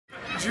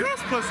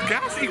Just plus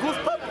gas equals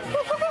pop.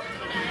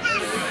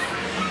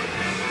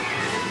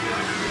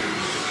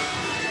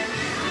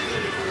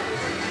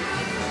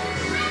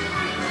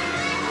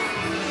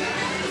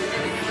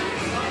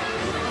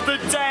 The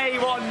day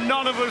what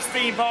none of us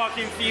theme park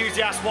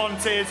enthusiasts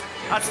wanted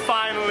has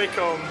finally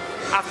come.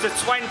 After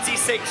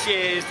 26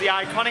 years, the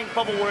iconic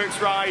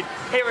Bubbleworks ride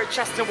here at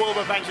Chessington World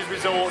Adventures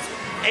Resort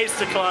is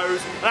to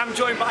close, and I'm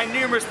joined by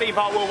numerous theme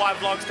park worldwide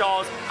vlog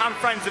stars and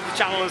friends of the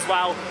channel as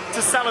well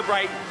to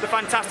celebrate the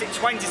fantastic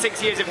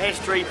 26 years of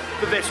history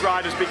that this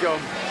ride has begun.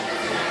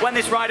 When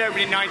this ride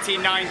opened in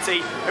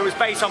 1990, it was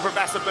based on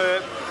Professor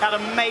Burke, had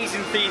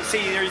amazing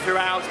scenery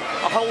throughout,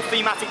 a whole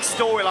thematic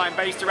storyline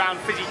based around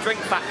Fizzy Drink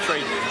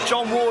Factory.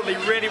 John Wardley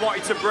really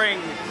wanted to bring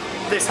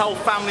this whole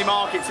family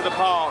market to the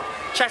park.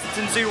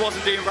 Chessington Zoo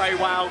wasn't doing very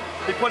well.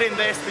 We put in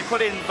this, we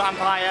put in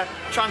Vampire,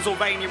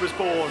 Transylvania was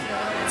born.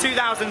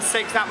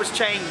 2006 that was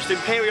changed.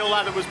 Imperial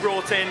Leather was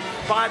brought in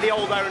by the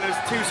old owners,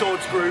 Two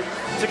Swords Group,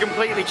 to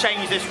completely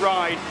change this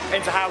ride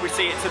into how we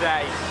see it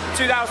today.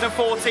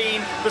 2014,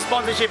 the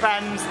sponsorship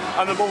ends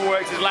and the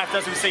Bubbleworks is left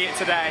as we see it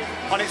today.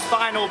 On its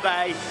final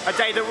day, a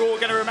day that we're all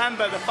going to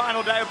remember, the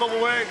final day of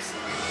Bubbleworks.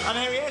 And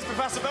here he is,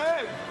 Professor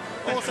Burke.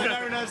 Also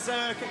known as,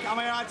 am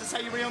I allowed to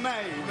say your real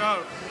name?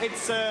 No.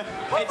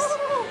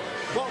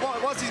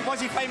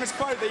 What's your famous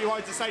quote that you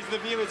wanted to say to the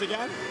viewers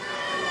again?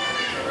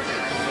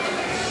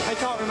 I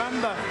can't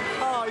remember.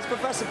 Oh, it's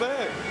Professor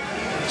Burke.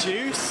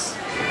 Juice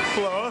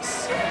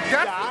plus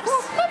gas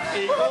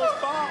equals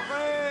pop.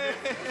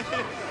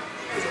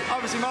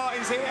 Obviously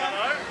Martin's here.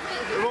 Hello.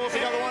 We've also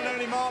got the one and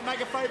only Mark,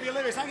 Megaphobia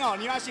Lewis. Hang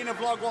on, you're actually in a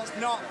vlog what's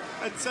not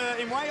at,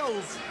 in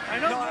Wales. I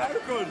know. Not at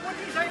Oakwood. What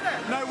did you say there?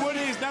 No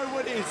woodies, no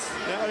woodies.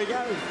 There we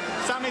go.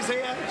 Sammy's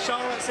here,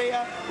 Charlotte's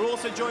here. We're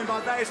also joined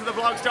by various of the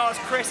vlog stars.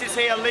 Chris is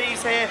here,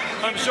 Lee's here.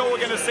 I'm sure we're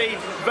going to see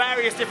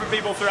various different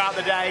people throughout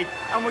the day.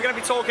 And we're going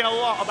to be talking a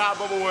lot about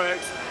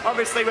Bubbleworks.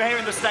 Obviously, we're here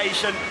in the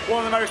station.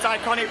 One of the most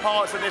iconic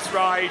parts of this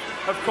ride,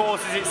 of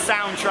course, is its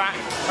soundtrack.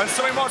 And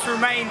something what's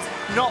remained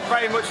not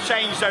very much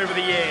changed over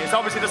the years.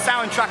 Obviously, the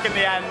soundtrack in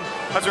the end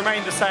has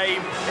remained the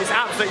same. It's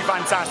absolutely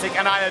fantastic,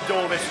 and I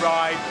adore this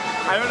ride.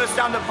 I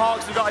understand that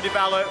parks have got to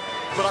develop,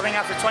 but I think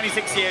after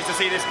 26 years to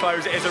see this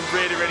close, it is a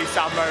really, really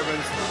sad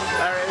moment.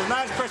 There it is. And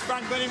that's Chris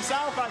Franklin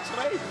himself,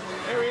 actually.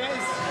 Here he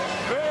is.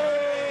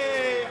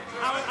 Hey!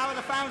 How are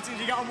the fountains?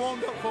 You got them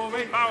warmed up for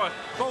me? Power.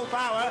 Full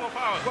power? Full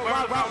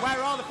power. Where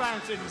are the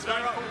fountains? Full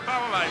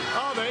power, mate.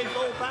 Oh, they're in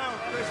full power.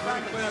 Chris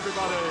Franklin,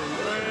 everybody.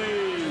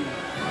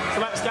 Hey! So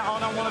let's get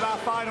on one of our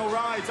final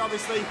rides.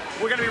 Obviously,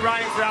 we're going to be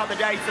riding throughout the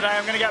day today.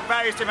 I'm going to get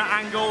various different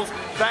angles,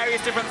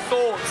 various different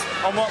thoughts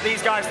on what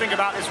these guys think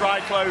about this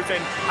ride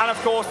closing, and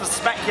of course the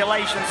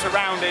speculation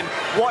surrounding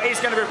what is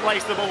going to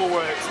replace the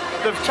Bubbleworks.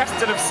 The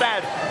Chessington have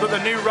said that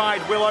the new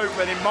ride will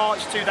open in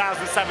March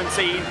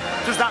 2017.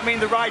 Does that mean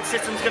the ride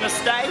system's going to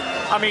stay?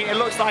 I mean, it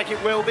looks like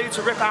it will do.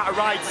 To rip out a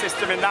ride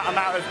system in that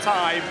amount of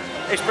time,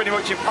 it's pretty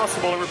much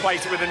impossible to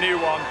replace it with a new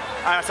one.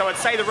 So I'd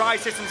say the ride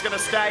system's going to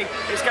stay.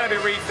 It's going to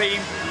be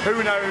rethemed.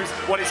 Who knows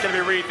what it's going to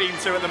be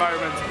rethemed to at the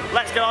moment.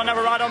 Let's get on and have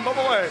a ride on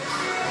Bubbleworks.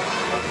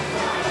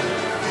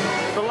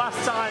 The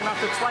last time,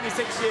 after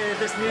 26 years,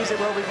 this music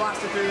will be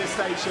blasted through this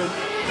station.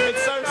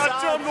 It's so sad.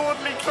 A John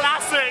Wardley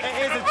classic.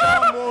 It is a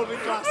John Wardley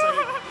classic.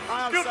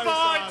 I am Goodbye, so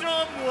sad.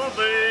 John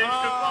Wardley.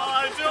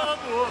 Goodbye, John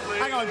Wardley.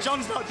 Hang on,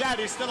 John's not dead.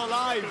 He's still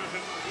alive.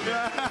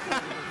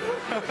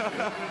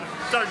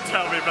 Don't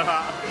tell me about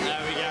that.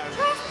 There we go.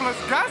 Plus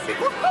gas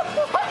equals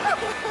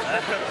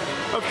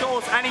Of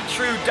course, any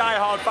true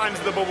die-hard fans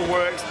of the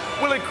Bubbleworks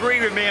will agree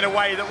with me in a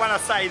way that when I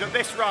say that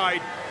this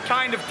ride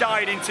kind of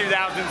died in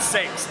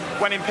 2006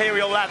 when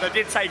Imperial Leather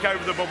did take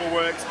over the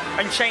Bubbleworks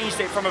and changed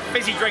it from a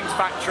fizzy drinks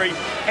factory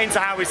into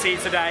how we see it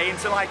today,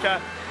 into like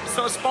a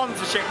sort of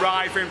sponsorship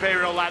ride for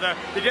Imperial Leather.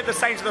 They did the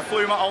same to the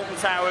Flume at Alton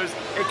Towers.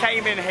 It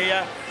came in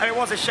here, and it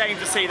was a shame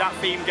to see that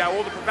theme go.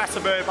 All the Professor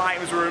Burke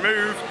items were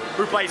removed,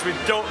 replaced with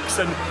ducks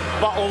and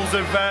bottles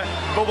of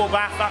bubble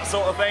bath, that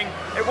sort of thing.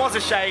 It was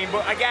a shame,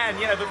 but again,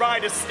 you know, the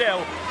ride has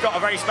still got a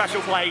very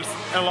special place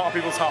in a lot of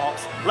people's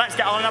hearts. Let's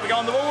get on and have a go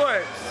on the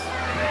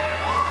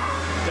Bubbleworks.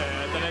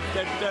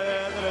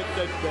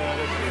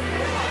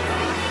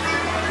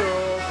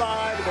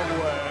 Goodbye the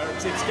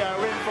Bubbleworks, it's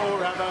going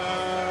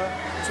forever.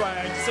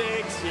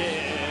 26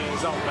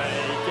 years of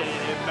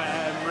making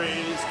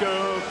memories.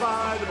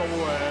 Goodbye the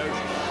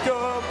Bubbleworks,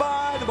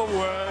 goodbye the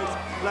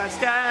Bubbleworks. Let's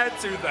get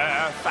to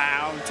the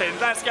fountain.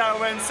 Let's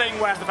go and sing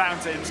Where's the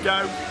Fountains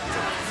Go.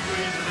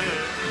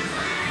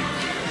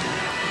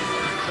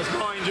 As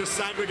Martin just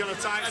said, we're going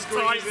to tight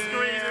squeeze in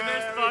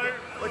this boat.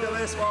 Look at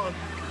this one.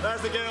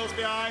 There's the girls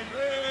behind.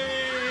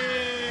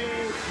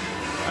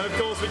 And of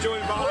course we're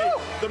joined by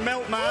the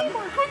milkman. Oh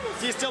my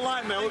goodness. Do you still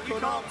like milk You or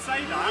can't not?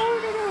 say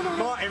that.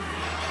 No. Martin,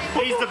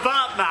 He's the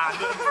Burke man,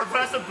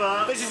 Professor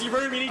Burke. this is your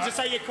room, you need to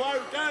say your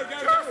quote. Go,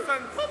 go,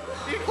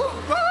 go.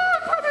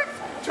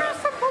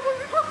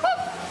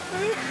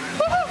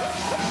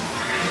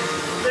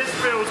 This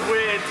feels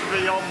weird to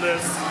be on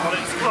this on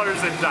its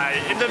closing day.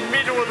 In the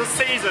middle of the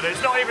season,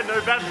 it's not even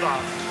November.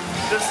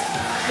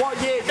 What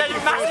year did you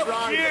first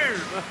ride?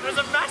 There's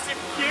a massive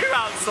queue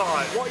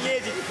outside. What year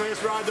did you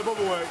first ride the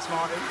Bubbleworks,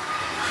 Martin?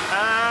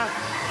 I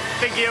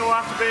think it'll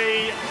have to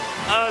be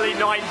early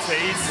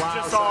 90s, Wow,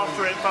 just so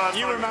after it first.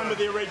 You remember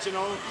the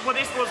original? Well,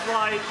 this was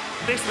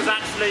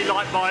actually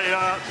like my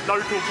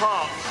local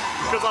park,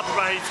 because I'm from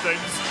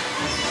Hastings.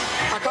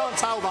 I can't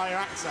tell by your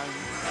accent.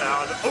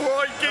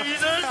 Alright,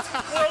 geezers,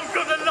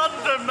 welcome to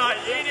London, mate,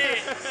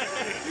 innit?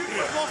 You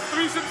just lost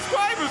 3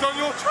 subscribers on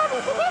your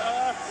channel.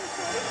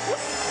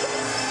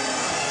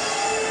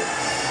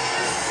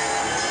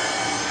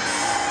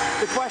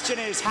 The question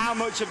is, how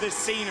much of this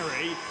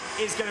scenery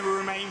is going to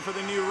remain for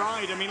the new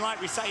ride? I mean, like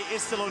we say,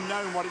 it's still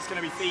unknown what it's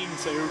going to be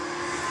themed to.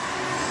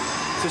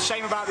 It's a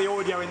shame about the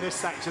audio in this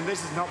section.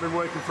 This has not been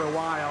working for a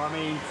while. I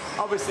mean,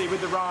 obviously with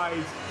the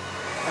ride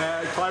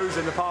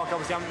closing, the park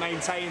obviously haven't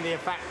maintained the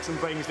effects and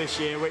things this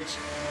year, which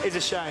is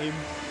a shame.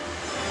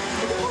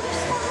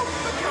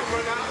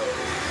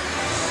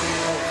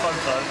 Fun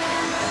time.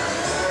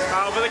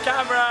 Out for the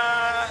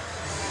camera!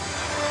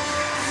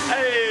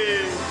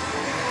 Hey!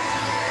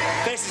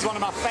 This is one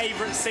of my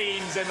favourite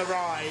scenes in the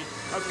ride.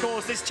 Of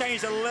course, this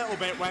changed a little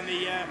bit when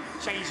they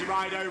changed the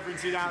ride over in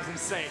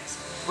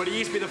 2006, but it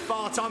used to be the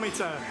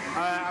fartometer.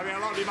 I mean, a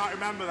lot of you might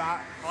remember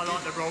that. I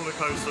like the roller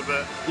coaster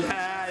bit.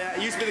 Yeah,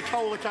 it used to be the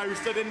cola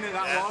coaster, didn't it,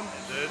 that one?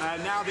 It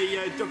did. Now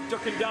the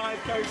duck and dive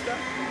coaster,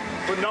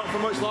 but not for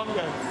much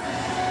longer.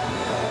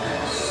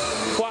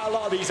 Quite a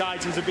lot of these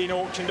items have been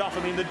auctioned off.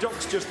 I mean, the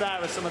ducks just there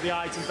are some of the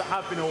items that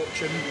have been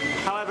auctioned.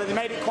 However, they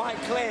made it quite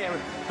clear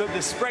that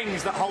the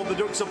springs that hold the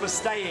ducks up are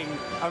staying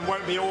and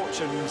won't be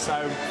auctioned.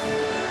 So,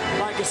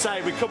 like I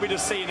say, we could be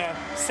just seeing a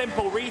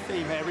simple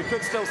retheme here. We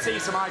could still see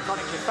some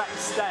iconic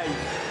effects stay.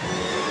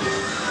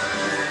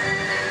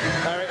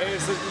 There it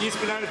is. It used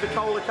to be known as the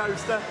cola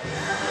coaster.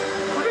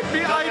 Could it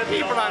be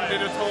IP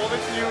branded at all,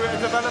 this new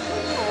development,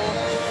 or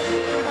do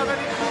you have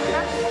any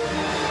context?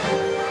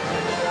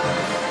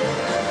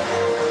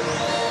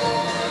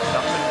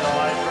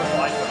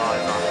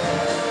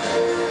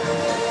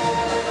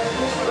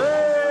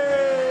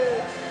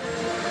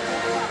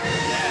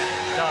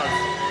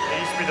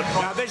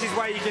 Now this is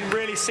where you can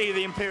really see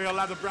the Imperial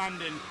Leather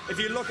branding. If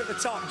you look at the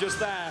top just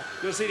there,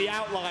 you'll see the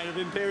outline of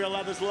Imperial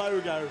Leather's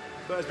logo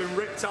that has been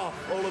ripped off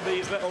all of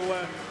these little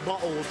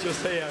bottles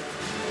just here.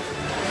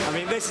 I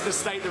mean, this is the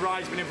state the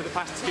ride's been in for the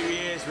past 2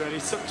 years, really.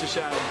 Such a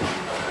shame.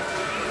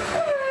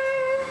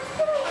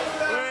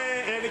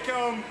 Here they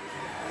come.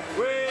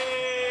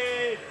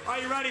 Whee! Are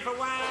you ready for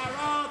Where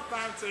Are the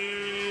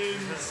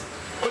Fountains?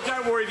 But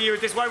don't worry, viewers,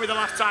 this won't be the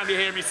last time you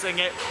hear me sing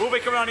it. We'll be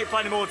coming on it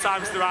plenty more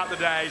times throughout the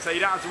day, so you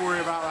don't have to worry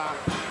about that.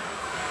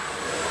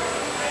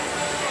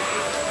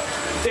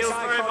 Feels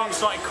very much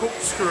like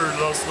Corkscrew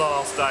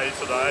last day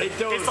today. It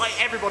does. It's like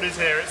everybody's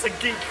here. It's a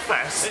geek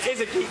fest. It is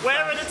a geek Where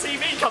fest. are the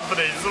TV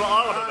companies? Well,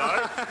 I want to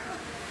know.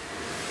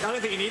 I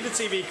don't think you need the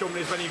TV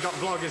companies when you've got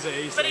vloggers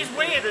here. But it's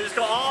weird that it's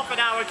got half an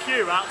hour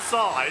queue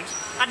outside,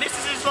 and this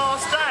is his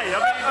last day. I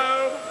mean,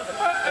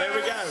 Here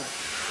we go.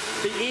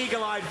 The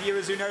eagle-eyed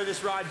viewers who know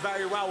this ride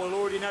very well will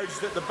already notice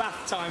that the bath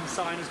time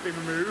sign has been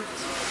removed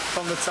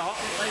from the top.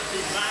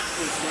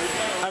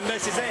 And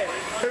this is it.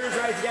 Who's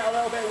ready to get a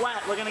little bit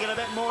wet? We're going to get a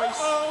bit moist.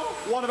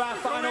 One of our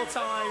final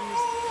times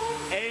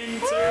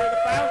into the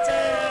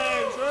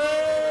fountains.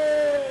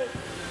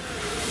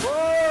 Woo!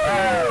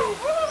 Woo!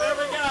 There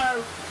we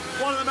go.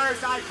 One of the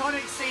most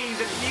iconic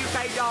scenes at the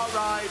UK Dart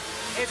Ride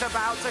is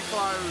about to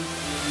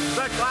close.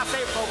 The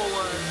classic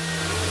Bubbleworks.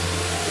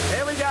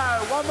 Here we go,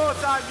 one more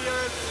time,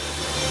 viewers.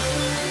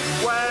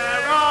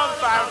 Where are the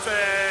fountains?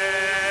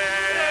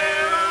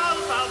 where are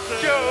the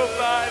fountains?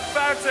 Goodbye,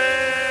 fountains.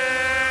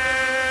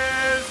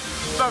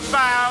 The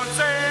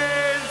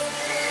fountains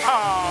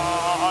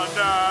are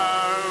no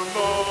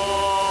more.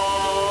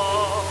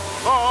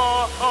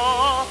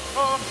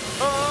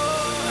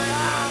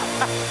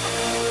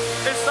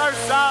 It's so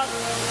sad.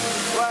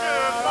 Where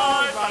are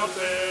the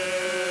fountains?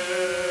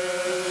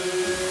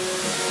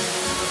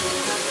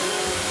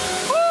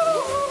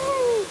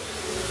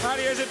 How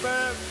do you use it,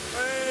 Bert?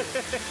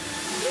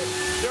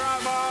 You're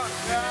right, Mark.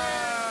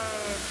 Yeah.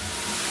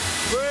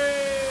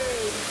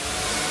 Whee!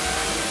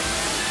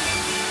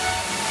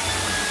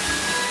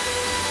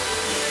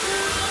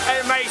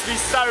 It makes me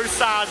so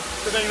sad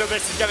to think that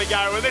this is going to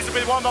go, and this will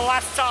be one of the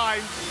last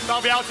times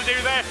I'll be able to do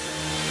this.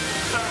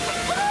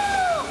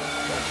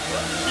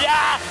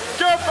 Yeah!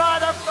 Goodbye,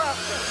 the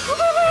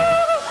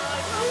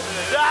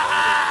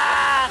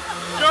yeah!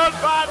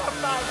 Goodbye, the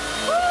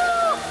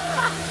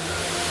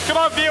Come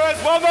on, viewers,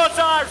 one more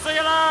time, sing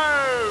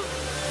hello!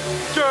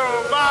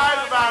 Goodbye,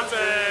 the fountain!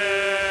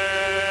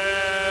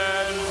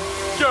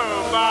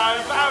 Goodbye,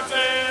 the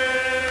fountain!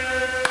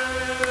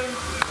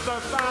 The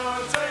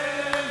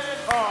fountain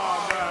are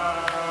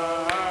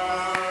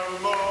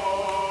no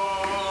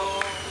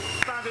more!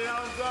 Fountain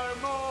are no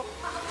more!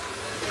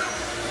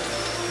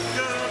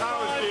 That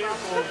was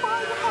beautiful.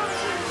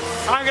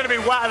 I'm going to be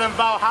wetter than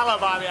Valhalla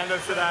by the end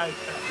of today.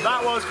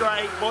 That was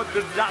great, but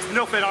that's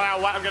nothing on how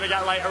wet I'm going to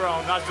get later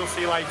on, as you'll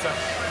see later.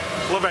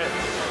 Love it.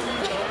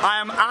 I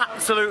am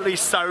absolutely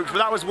soaked, but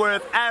that was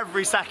worth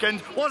every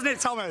second. Wasn't it,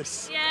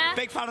 Thomas? Yeah.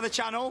 Big fan of the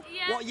channel?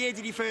 Yeah. What year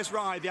did you first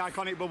ride the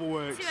iconic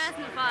Bubbleworks?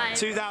 2005.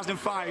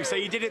 2005. So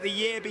you did it the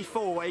year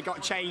before it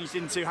got changed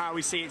into how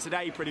we see it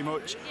today, pretty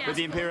much, with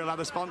the Imperial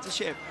Leather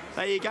sponsorship.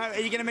 There you go. Are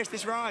you going to miss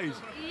this ride?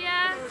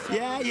 Yeah.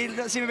 Yeah,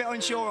 you seem a bit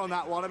unsure on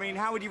that one. I mean,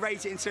 how would you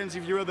rate it in terms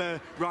of your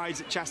other rides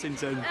at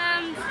Chessington?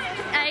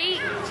 8.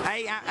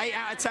 8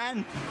 out of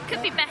 10?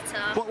 Could be better.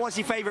 What's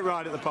your favourite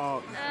ride at the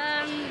park?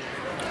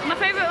 My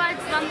favourite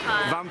ride's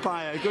Vampire.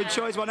 Vampire. Good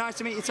choice. Well, nice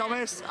to meet you,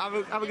 Thomas. Have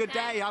a good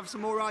day. Have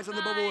some more rides on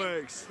the Bye.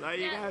 Bubbleworks. There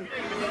you go.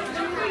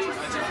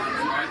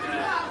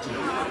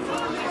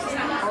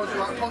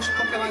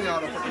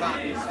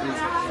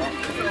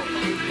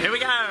 Here we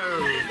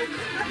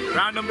go.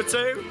 Round number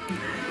 2.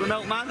 The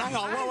milkman. Hang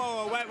on.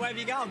 Whoa. Where have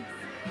you gone?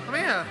 I'm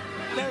here.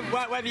 No,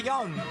 where have you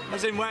gone?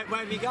 As in, where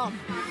have you gone?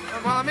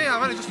 Well, I'm here.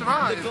 I've only just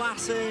arrived. The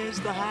glasses,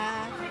 the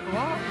hair.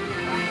 What?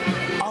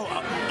 Oh,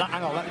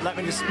 hang on. Let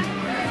me just.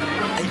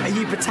 Are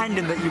you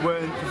pretending that you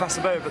weren't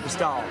Professor Burb at the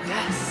start?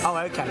 Yes. Oh,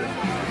 okay.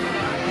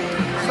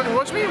 So,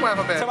 what do you mean, where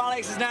have I been? So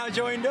Alex has now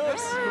joined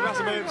us.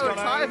 Professor Burb's I'm gone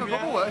excited home. for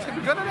Bubbleworks. It's going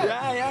to be good, isn't it?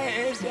 Yeah, it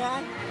is,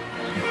 yeah.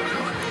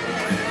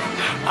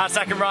 Our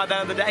second ride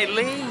then of the day,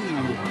 Lee.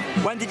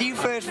 When did you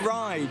first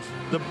ride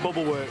the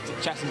Bubbleworks at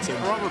Chessington?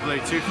 Probably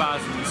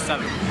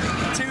 2007.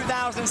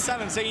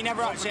 2007, so you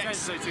never actually...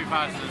 Potentially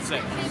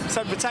 2006.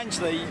 So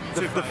potentially,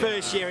 the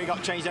first year it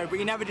got changed over, but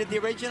you never did the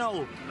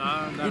original.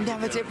 No. You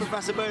never did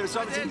Professor Burb.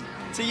 So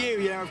to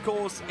you, of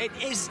course, it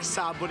is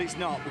sad, but it's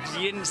not, because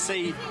you didn't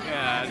see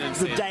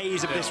the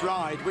days of this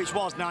ride, which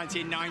was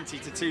 1990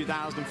 to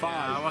 2005.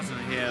 I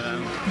wasn't here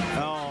then.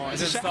 Oh, I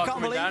it's a didn't shame. I start can't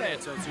coming believe down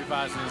it. here until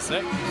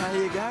 2006.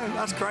 There you go.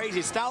 That's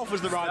crazy. Stealth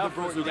was the ride that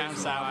brought you down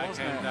south,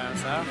 wasn't it? Down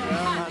south.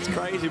 That's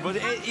crazy, but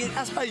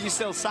I suppose you're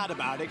still sad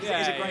about it, because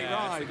it is a great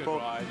ride. It's a good but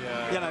ride,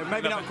 yeah.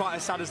 maybe not quite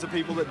as sad as the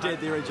people that did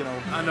the original.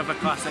 Another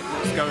classic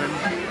that's going.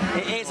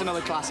 It is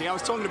another classic. I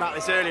was talking about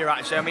this earlier,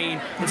 actually. I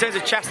mean, in terms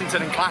of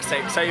Chessington and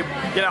classics, so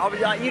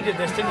like you did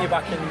this, didn't you?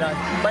 Back in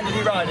when did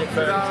you ride it?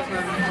 For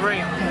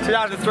 2003.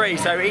 2003.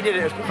 So he did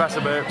it as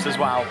Professor Burps as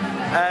well.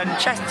 And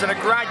Chessington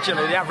are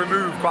gradually they have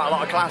removed quite a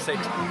lot of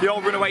classics. The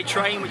old Runaway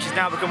Train, which has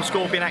now become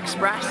Scorpion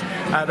Express,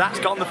 that's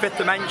gone. The Fifth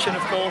Dimension,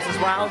 of course, as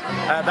well.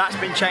 That's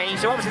been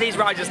changed. So obviously these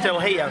rides are still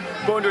here,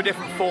 but under a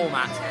different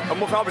format.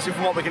 And obviously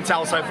from what we can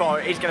tell so far,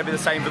 it is going to be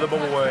the same for the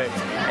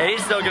Bubbleworks. It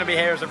is still going to be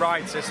here as a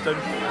ride system,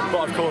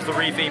 but of course the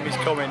retheme is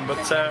coming. But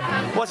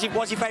what's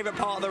your favourite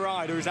part of the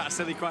ride, or is that a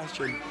silly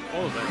question?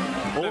 All of it.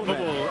 All of it.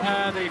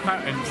 The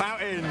fountains.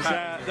 Fountains.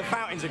 The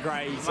fountains are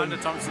great. Amanda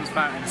Thompson's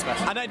fountain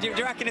special. I know. Do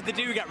you reckon if they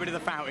do get rid of the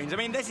fountains? I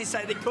mean, this is so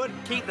they could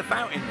keep the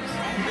fountains.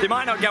 They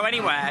might not go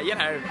anywhere,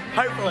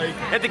 Hopefully,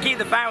 if they keep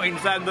the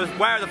fountains, then the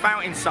 "Where Are the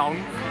Fountains" song,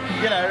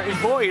 is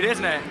void,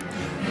 isn't it?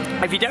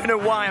 If you don't know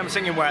why I'm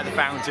singing Where Are the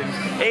Fountains,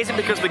 it isn't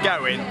because they're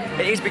going,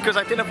 it is because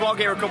I did a vlog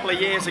here a couple of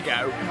years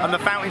ago and the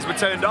fountains were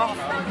turned off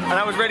and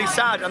I was really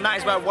sad, and that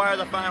is where Are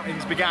the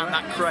Fountains began,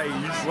 that craze.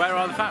 Where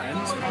are the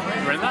fountains?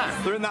 We're in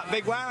that. They're in that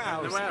big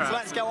warehouse. The warehouse. So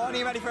let's go on. Are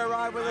you ready for a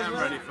ride with us? I'm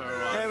ready for a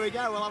ride. Here we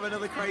go, we'll have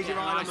another crazy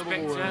ride Nice on the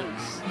picture.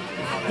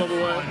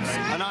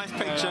 Bubbleworks. A nice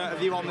picture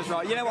of you on this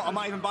ride. You know what, I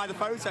might even buy the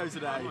photo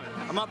today.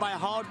 I might buy a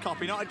hard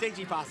copy, not a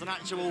digipass, an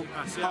actual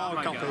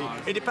hard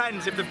copy. It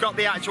depends if they've got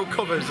the actual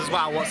covers as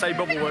well, what say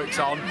Bubbleworks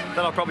on, then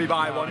I'll probably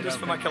buy one just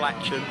for my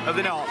collection. Have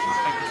they not?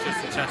 I think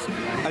it's just a chest.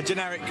 A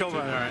generic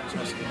cover.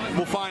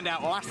 We'll find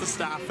out. We'll ask the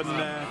staff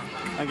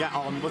and get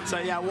on. But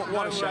yeah,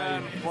 what a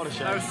shame. What a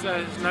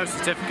shame. No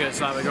certificates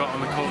like they got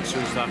on the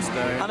corkscrews last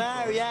day. I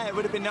know, yeah, it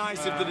would have been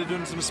nice if they'd have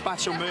done some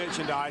special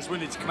merchandise,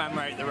 wouldn't it, to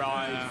commemorate the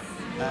ride.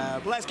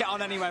 But let's get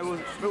on anyway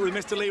with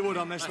Mr. Leewood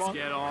on this one. Let's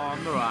get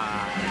on the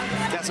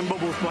ride. Get some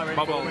bubbles blowing.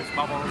 Bubbles.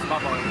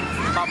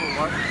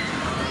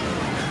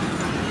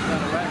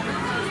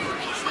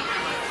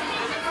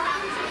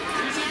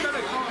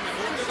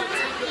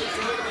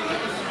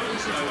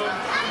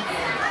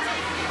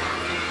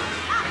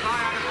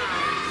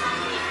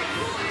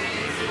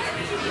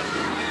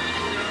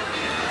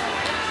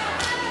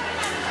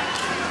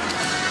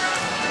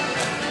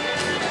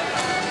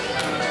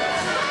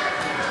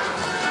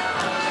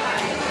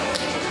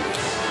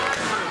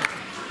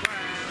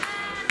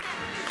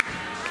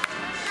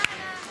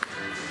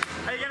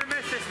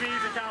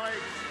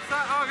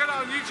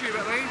 YouTube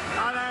at least.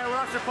 I know,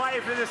 we'll have to play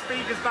it through the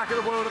speakers back at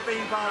the World of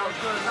Theme Parks.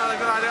 That's a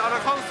good idea. On a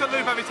constant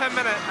loop every 10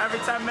 minutes. Every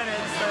 10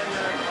 minutes. So,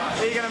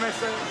 are you going to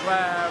miss it?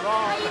 Where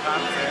are the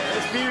fountains?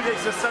 This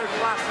music's just so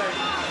classic.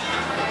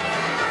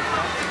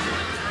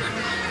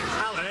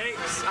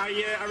 Alex,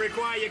 I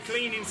require your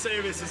cleaning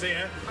services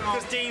here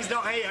because Dean's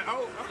not here.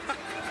 Oh,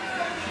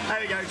 there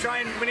we go.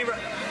 Try and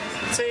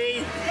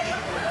T,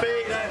 B.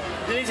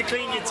 You need to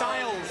clean your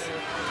tiles.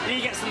 You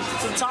need to get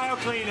some tile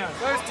cleaner.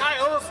 Those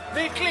tiles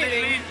need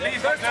cleaning.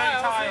 Those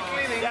tiles need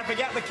cleaning. Yeah,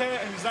 forget the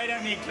curtains. They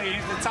don't need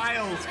cleaning. The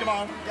tiles. Come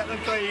on, get them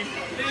clean.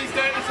 These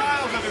dirty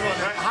tiles, everyone.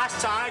 Right,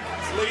 hashtag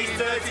these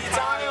dirty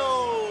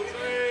tiles.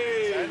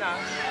 Say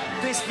that.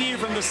 this view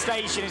from the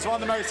station is one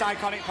of the most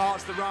iconic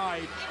parts of the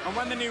ride, and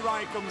when the new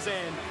ride comes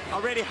in, I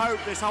really hope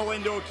this whole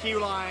indoor queue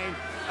line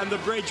and the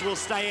bridge will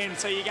stay in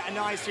so you get a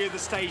nice view of the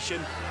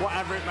station,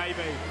 whatever it may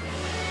be.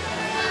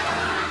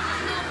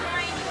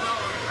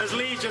 As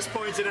Lee just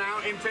pointed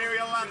out,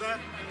 Imperial leather.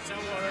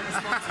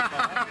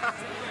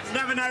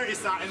 Never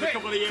noticed that in the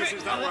couple of years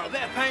since that one. A little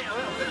bit of paint, a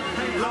little bit of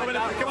paint. A little bit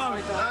of, come on.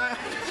 It's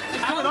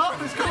coming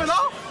off, it's coming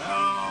off.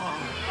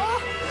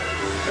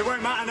 It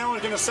won't matter, no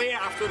one's going to see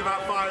it after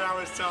about 5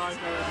 hours time.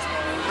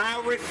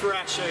 How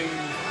refreshing.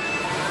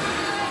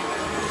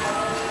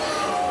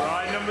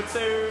 Right, number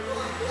 2.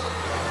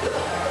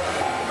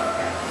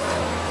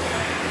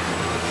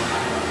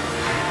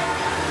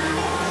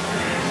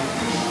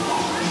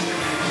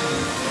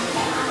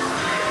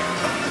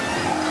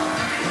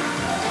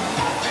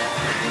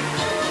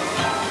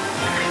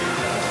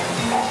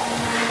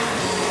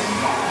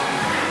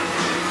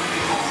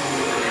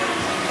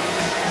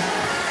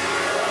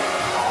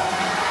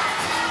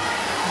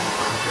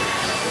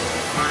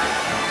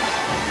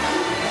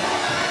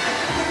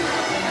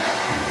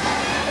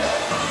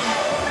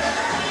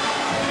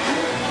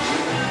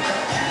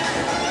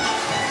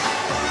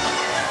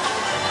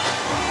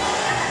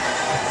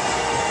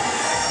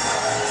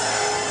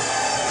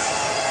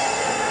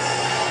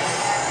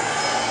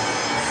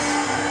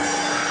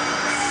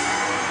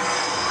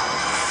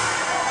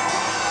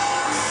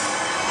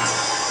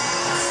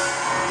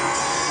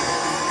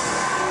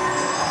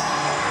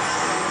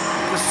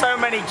 So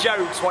many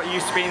jokes what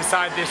used to be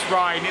inside this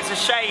ride, and it's a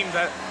shame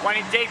that when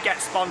it did get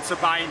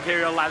sponsored by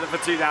Imperial Leather for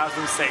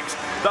 2006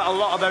 that a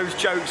lot of those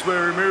jokes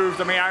were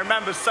removed. I mean, I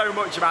remember so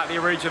much about the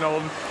original,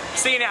 and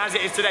seeing it as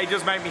it is today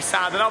does make me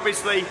sad. And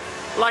obviously,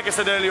 like I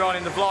said earlier on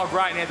in the vlog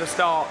right near the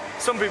start,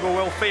 some people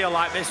will feel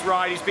like this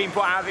ride is being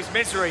put out of its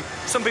misery.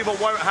 Some people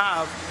won't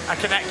have a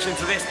connection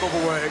to this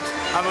Bubbleworks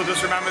and they'll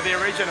just remember the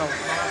original.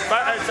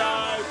 Photo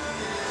time!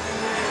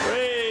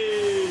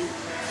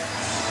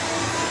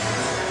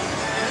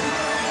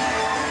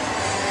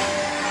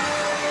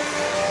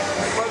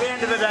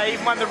 Of the day,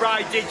 even when the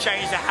ride did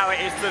change to how it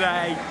is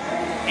today,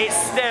 it's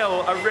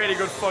still a really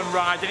good fun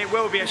ride, and it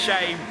will be a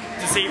shame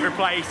to see it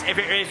replaced if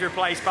it is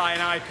replaced by an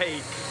IP.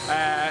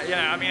 You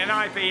know, I mean, an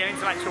IP, an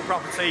intellectual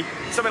property,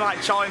 something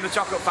like Charlie and the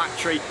Chocolate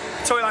Factory.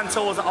 Toyland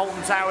Tours at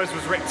Alton Towers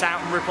was ripped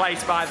out and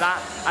replaced by that,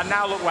 and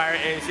now look where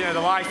it is. You know, the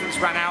license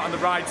ran out and the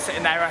ride's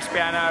sitting there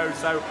SPNO,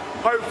 so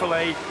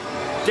hopefully,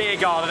 dear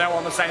God, I don't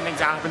want the same thing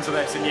to happen to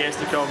this in years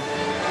to come.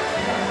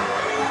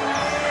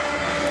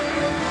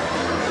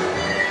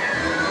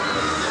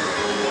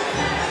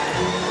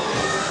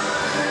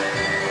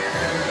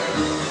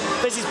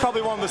 This is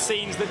probably one of the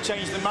scenes that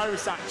changed the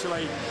most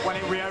actually when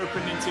it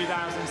reopened in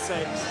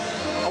 2006.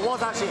 I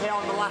was actually here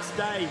on the last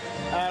day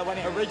when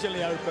it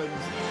originally opened.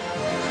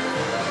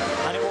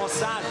 And it was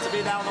sad to be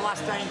there on the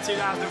last day in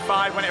 2005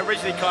 when it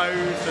originally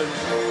closed,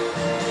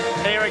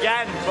 and here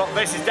again, but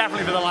this is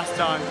definitely for the last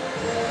time.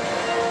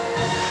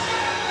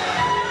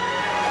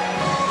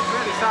 It's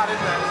really sad,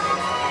 isn't it?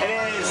 It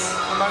is.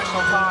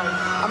 Emotional time.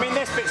 I mean,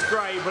 this bit's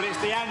great, but it's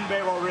the end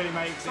bit what really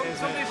makes it, isn't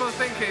Some it? people are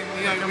thinking,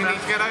 you know, we need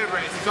to get over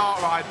it, it's a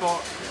dark ride,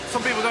 but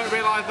some people don't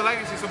realise the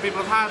legacy some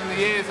people have had and the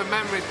years and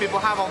memories people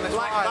have on this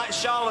ride. Like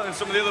Charlotte and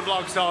some of the other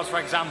vlog stars, for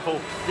example,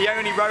 the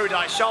only road,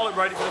 like Charlotte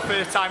rode it for the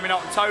first time in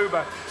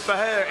October. For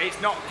her, it's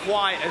not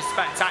quite as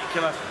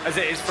spectacular as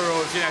it is for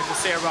us, you know, to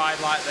see a ride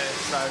like this.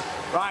 So,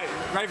 right,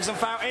 ready for some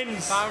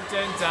fountains?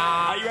 Fountain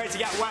time. Are you ready to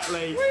get wet,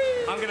 Lee?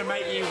 Whee! I'm going to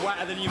make you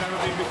wetter than you've ever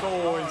been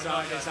before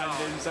inside this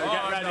ending, so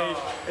get ready. No.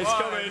 It's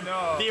coming.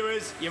 No.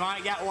 Viewers, you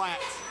might get wet.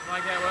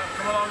 Might get wet.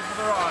 Come along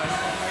for the ride.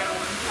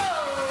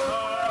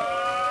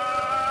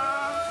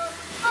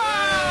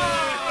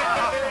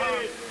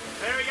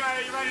 Here we go,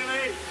 you ready,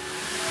 Lee?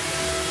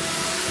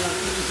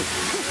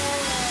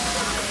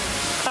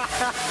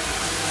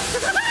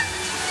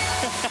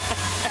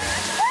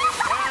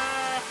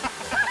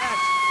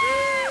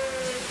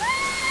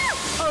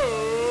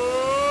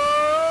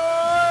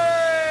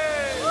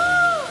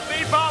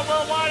 Theme Park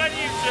Worldwide on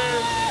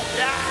YouTube.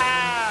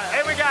 Yeah,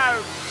 here we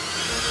go.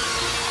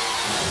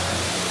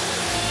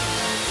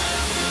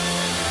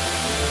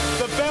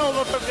 The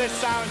build-up of this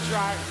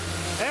soundtrack.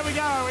 Here we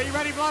go. Are you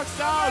ready, vlog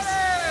stars?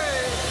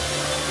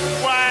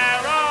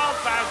 Where are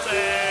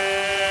fountains?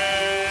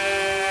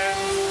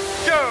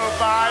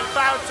 Goodbye,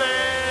 fountains.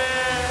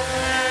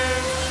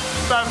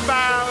 The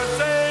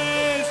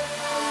fountains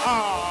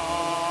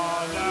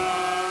are no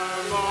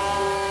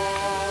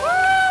more.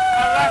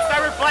 Unless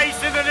they're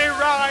replaced in the new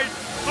ride,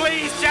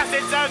 please,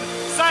 Chessington,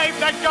 save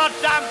the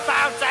goddamn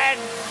fountain.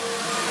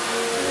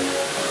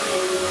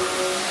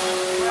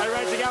 Are you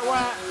ready to get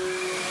wet?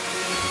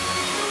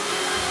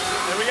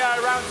 Here we go,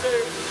 round 2.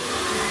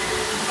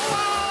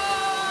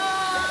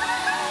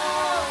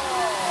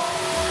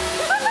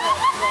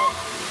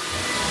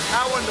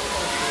 How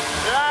wonderful.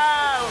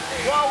 Yeah,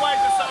 what a way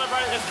to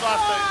celebrate this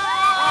classic.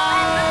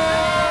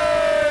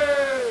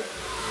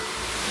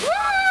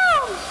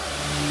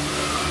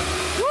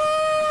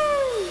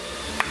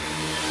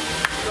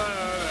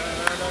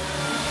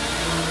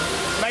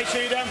 Make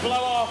sure you don't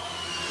blow off.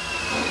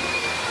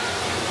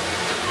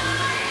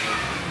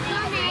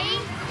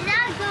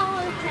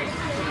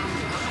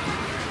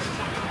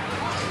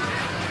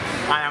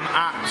 I am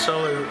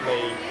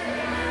absolutely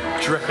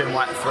dripping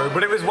wet through,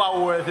 but it was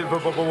well worth it for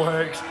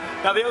Bubbleworks.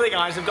 Now the other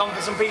guys have gone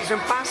for some pizza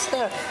and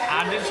pasta.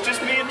 And it's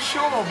just me and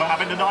Sean. We're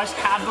having a nice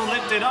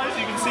candlelit dinner. As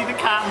you can see the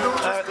candle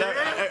just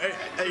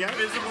There you go.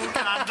 invisible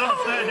candle.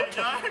 There you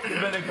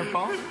go. Vinegar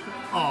pot.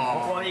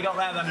 Oh, What have you got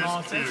there then,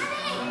 Martin?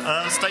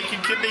 steak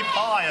and kidney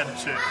pie and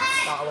chips.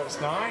 That looks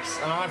nice.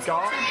 And I've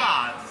got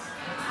That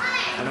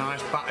a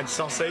nice battered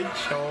sausage.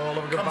 Oh, I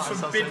love a good comes battered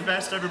from sausage.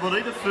 Bidvest,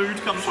 everybody. The food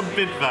comes from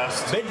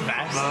Bidvest.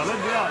 Bidvest? Merlin,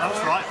 yeah,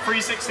 that's right.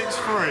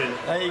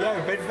 3663. There you go,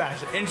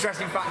 Bidvest.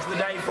 Interesting facts of the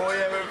day for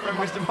you from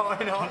Mr.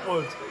 Martin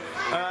Hotwood.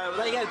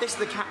 There you go, this is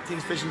the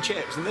Captain's Fish and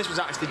Chips, and this was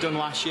actually done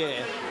last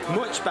year.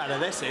 Much better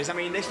this is. I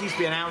mean, this used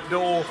to be an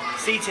outdoor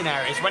seating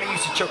area, so when it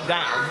used to chuck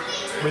down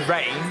with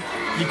rain,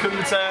 you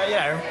couldn't,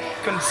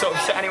 couldn't sort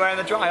of sit anywhere in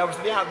the dry.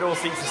 Obviously the outdoor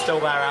seats are still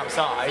there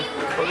outside,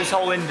 but this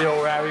whole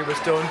indoor area was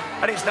done,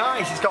 and it's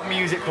nice, it's got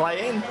music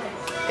playing.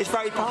 It's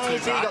very party,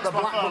 you've got the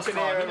Black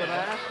Buccaneer over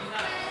there.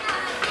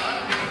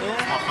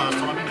 My first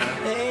time in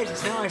here. It is,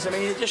 it's nice. I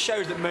mean, it just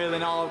shows that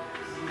Merlin are,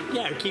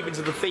 keeping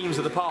to the themes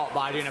of the park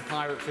by doing a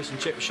pirate fish and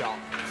chip shop.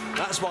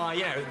 That's why,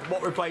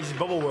 what replaces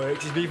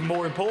Bubbleworks is even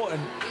more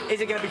important.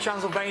 Is it going to be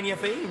Transylvania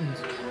themed?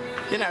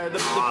 The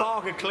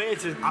park are clear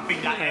to... I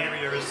think that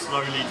area is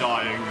slowly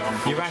dying,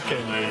 You reckon?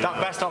 unfortunately. That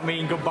best not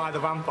mean Goodbye the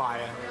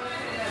Vampire.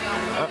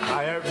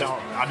 I hope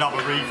not.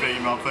 Another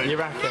re-theme, I think. You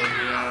reckon?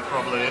 Yeah,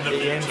 probably. In the It'd be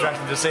future.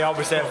 interesting to see,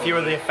 obviously, a few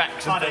of the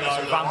effects and I don't things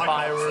know, from though,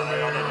 Vampire. I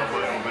don't know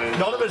what it'll be.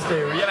 None of us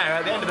do,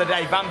 at the end of the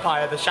day,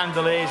 Vampire, the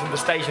chandeliers and the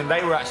station,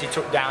 they were actually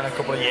took down a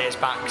couple of years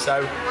back,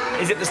 so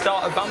is it the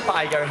start of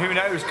Vampire going? Who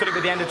knows? Could it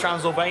be the end of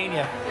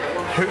Transylvania?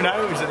 Who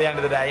knows at the end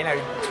of the day?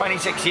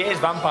 26 years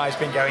Vampire's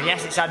been going.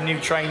 Yes, it's had new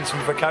trains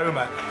from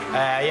Vekoma,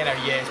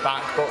 years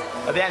back, but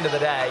at the end of the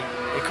day,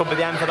 it could be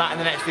the end for that in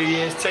the next few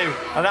years too,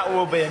 and that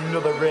will be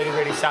another really,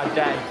 really sad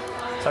day.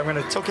 So I'm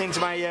going to tuck into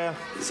my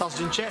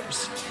sausage and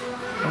chips,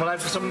 and we'll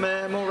head for some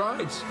more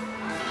rides.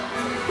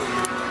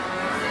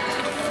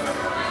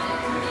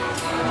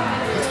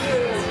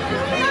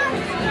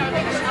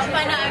 I'll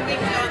find out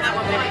everything on that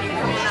one when you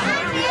come on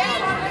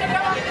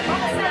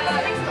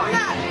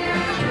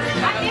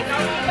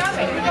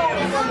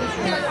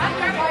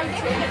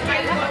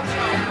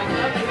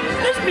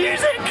There's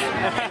music!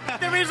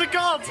 There is a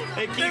god!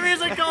 There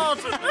is a god!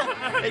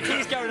 It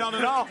keeps going on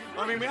and off.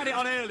 I mean, we had it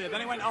on earlier,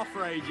 then it went off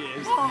for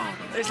ages.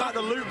 It's like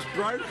the loops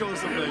broke or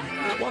something.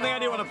 One thing I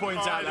do want to point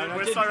out, though,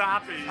 We're so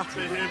happy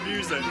to hear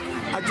music.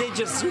 I did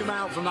just zoom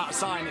out from that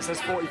sign that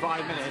says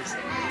 45 minutes.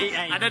 It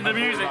ain't. And then the a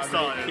music 45-minute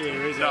started.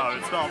 queue, is it? No,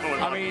 it's not.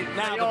 I mean,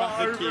 now They the are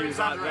back of the queues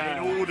out there.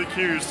 over-exaggerating all the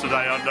queues today,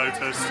 I've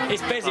noticed.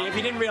 It's busy. If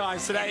you didn't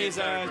realise, today is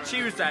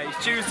Tuesday.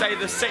 It's Tuesday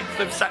the 6th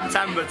of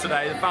September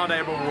today, the found day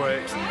of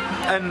Bubbleworks.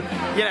 And,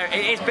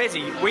 it is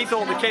busy. We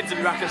thought the kids would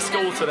be back at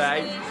school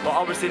today, but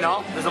obviously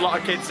not. There's a lot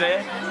of kids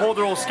here. Or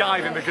they're all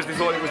skiving because they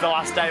thought it was the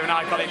last day of an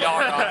iconic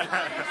yard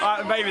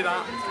ride. Maybe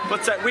that.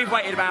 But we've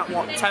waited about,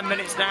 10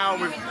 minutes now.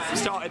 We've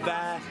started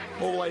there,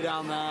 all the way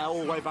down there,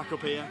 all the way back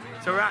up here.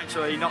 So we're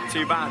actually not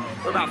too bad.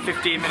 We're about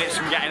 15 minutes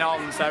from getting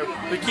on, so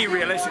the queue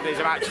realistically is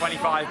about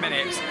 25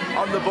 minutes.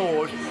 On the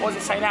board, what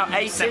does it say now?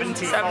 80?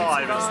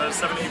 75. It says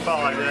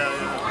 75,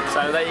 yeah.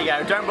 So there you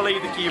go. Don't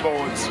believe the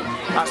keyboards.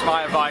 That's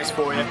my advice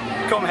for you.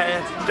 Come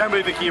here, don't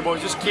believe the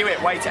keyboards, just queue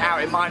it, wait it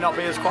out. It might not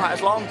be as quite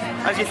as long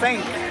as you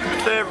think.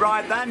 Third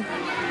ride then,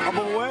 on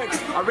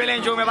Bubbleworks. I really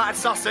enjoyed my battered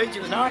sausage.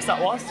 It was nice,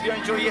 that was. Did you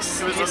enjoy your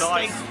steak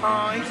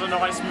pie? It was a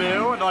nice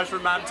meal, a nice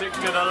romantic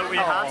dinner that we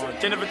had.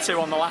 Dinner for two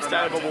on the last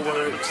day of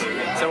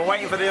Bubbleworks. So we're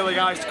waiting for the other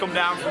guys to come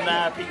down from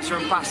their pizza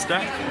and pasta,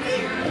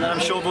 and then I'm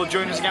sure they'll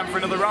join us again for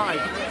another ride.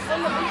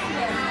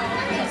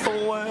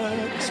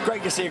 It's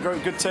great to see a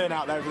good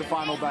turnout there for the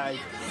final day.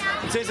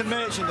 In terms of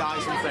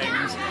merchandise and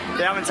things,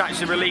 they haven't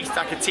actually released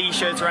like a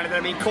t-shirt or anything.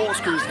 I mean,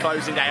 Corkscrew's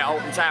closing day at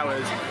Alton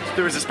Towers.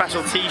 There was a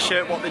special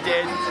t-shirt, what they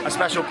did, a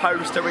special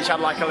poster which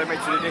had like a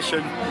limited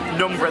edition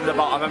number at the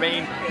bottom. I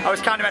mean, I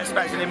was kind of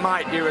expecting they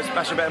might do a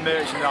special bit of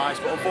merchandise,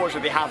 but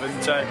unfortunately they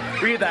haven't.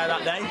 Were you there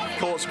that day,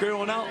 Corkscrew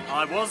or not?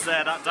 I was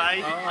there that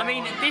day. I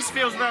mean, this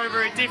feels very,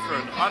 very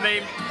different. I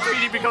mean,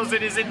 really because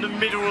it is in the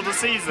middle of the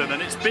season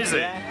and it's busy.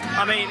 Yeah.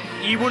 I mean,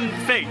 you wouldn't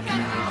think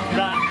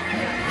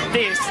that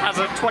this has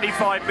a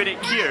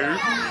 25-minute queue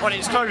on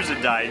its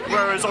closing day,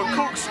 whereas on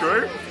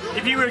Corkscrew,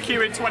 if you were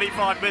queuing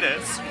 25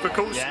 minutes for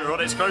Corkscrew on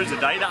its closing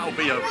day, that would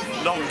be a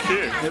long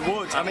queue. It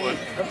would. I mean,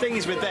 the thing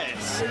is with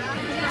this,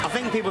 I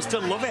think people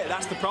still love it.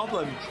 That's the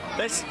problem.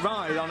 This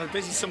ride on a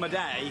busy summer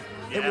day,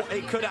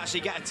 it could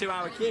actually get a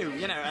 2-hour queue,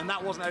 and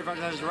that wasn't over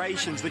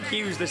exaggerations. The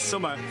queues this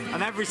summer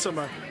and every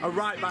summer are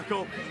right back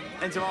up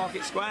into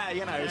Market Square,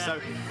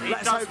 so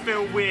It does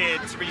feel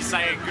weird to be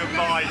saying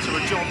goodbye to a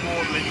John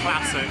Wardley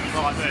classic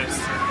like this.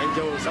 It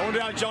does. I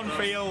wonder how John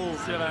feels,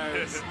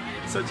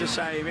 It's Such a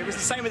shame. It was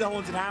the same with the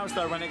Haunted House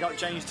though when it got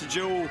changed to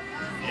Jewel.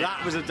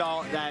 That was a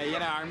dark day. You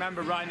know, I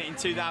remember riding it in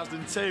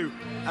 2002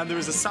 and there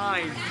was a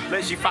sign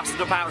literally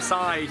fastened up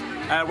outside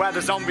where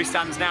the zombie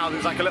stands now. There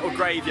was like a little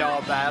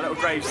graveyard there, a little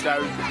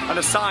gravestone, and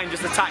a sign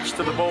just attached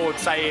to the board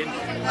saying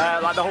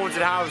like the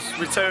Haunted House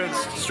returns,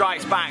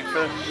 strikes back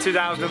for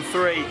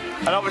 2003.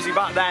 And obviously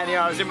back then, you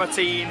know, I was in my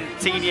teen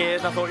years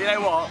and I thought, you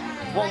know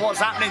what's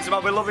happening to my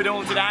beloved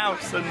Haunted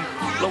House? And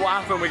look what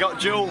happened, we got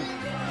Jewel.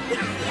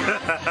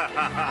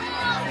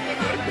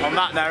 On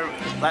that note,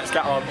 let's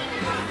get on.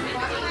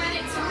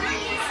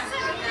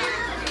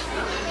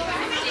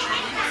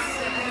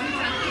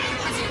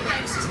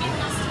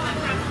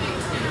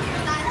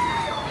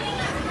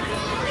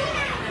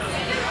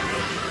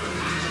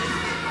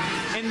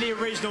 In the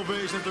original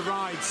version of the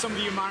ride, some of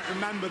you might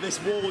remember this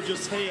wall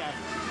just here.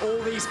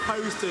 All these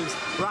posters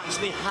were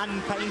actually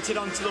hand painted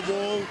onto the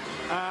wall.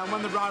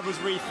 When the ride was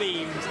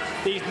rethemed,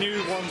 these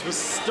new ones were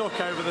stuck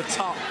over the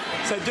top.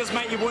 So it does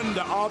make you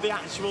wonder, are the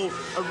actual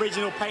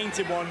original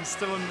painted ones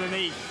still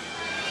underneath?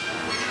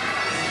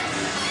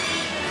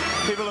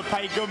 People have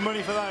paid good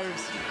money for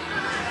those.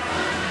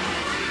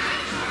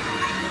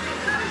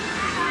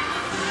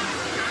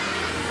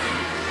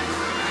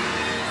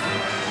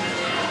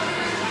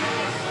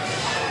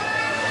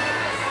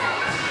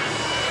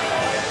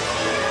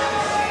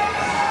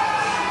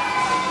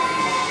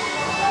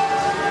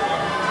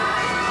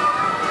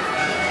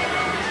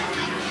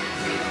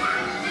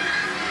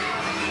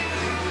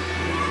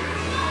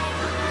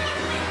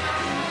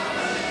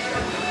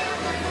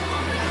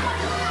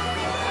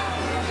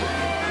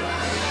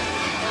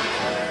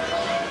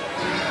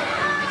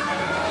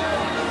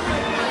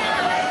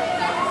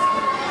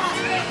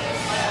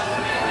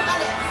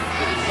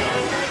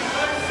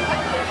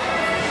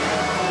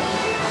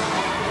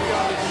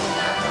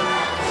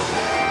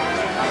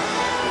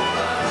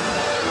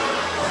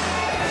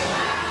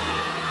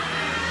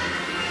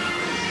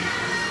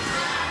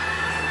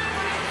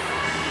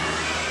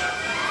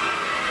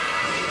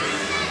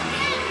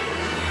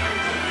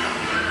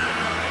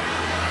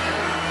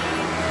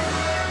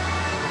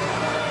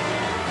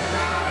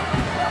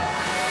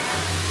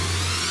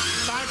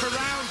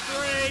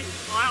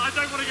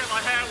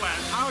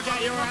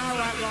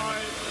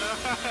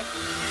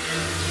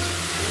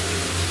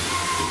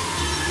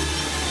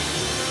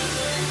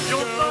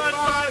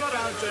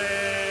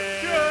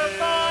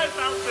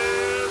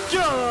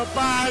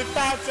 Goodbye,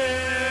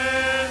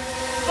 fountain.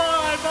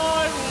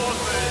 Bye-bye,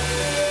 water.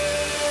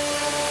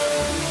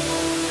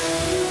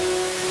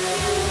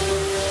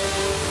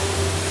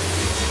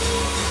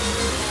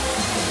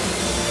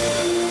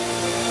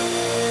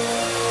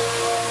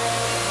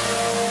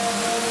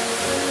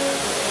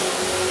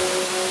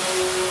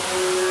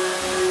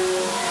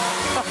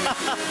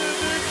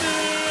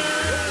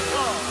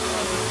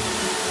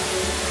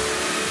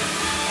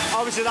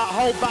 Obviously that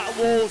whole back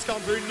wall's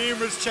gone through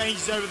numerous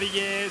changes over the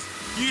years.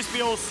 Used to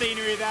be all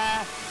scenery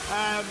there.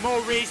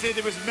 More recently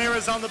there was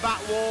mirrors on the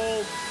back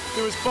wall.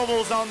 There was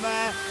bubbles on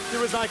there.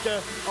 There was like a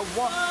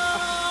what?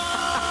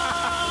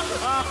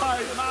 Oh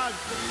man!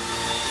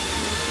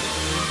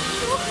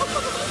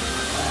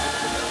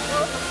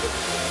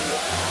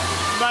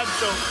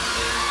 Mental.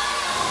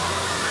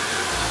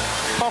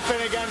 Pop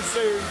in again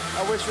soon.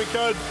 I wish we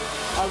could.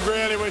 I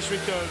really wish we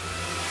could.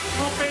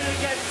 Pop in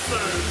again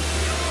soon.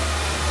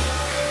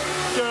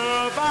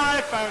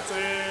 Goodbye,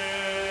 fountain.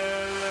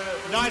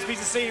 Nice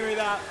piece of scenery,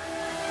 that.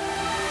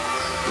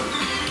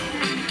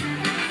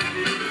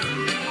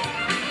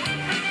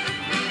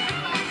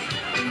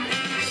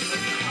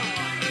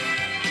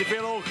 Do you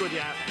feel awkward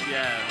yet?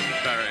 Yeah,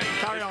 very.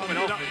 Carry on.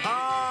 Coming off.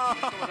 Oh.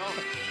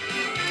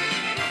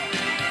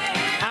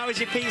 How was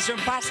your pizza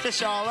and pasta,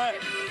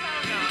 Charlotte?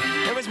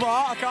 It was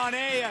what? I can't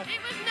hear you. It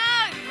was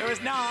no. It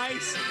was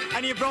nice.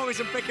 And you brought me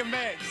some pick and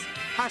mix.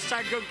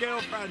 Hashtag good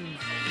girlfriend.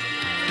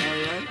 There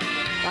you go.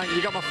 Thank you,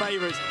 you got my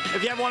favourites.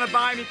 If you ever want to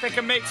buy me pick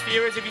and mix,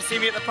 viewers, if you see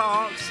me at the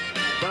parks,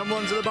 them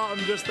ones at the bottom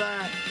just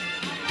there.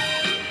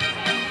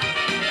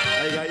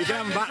 There you go, you can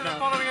have them back now.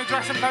 Following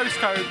address and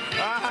postcode.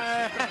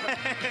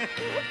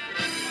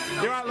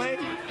 You right, Lee?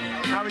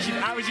 How was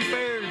your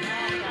food?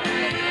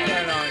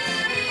 Very nice.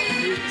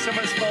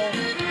 Something's full.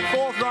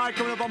 Fourth ride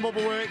coming up on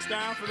Bubbleworks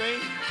now for me.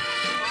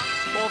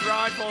 Fourth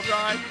ride.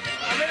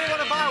 I really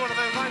want to buy one of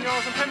those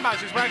lanyards and pin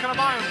badges. Where can I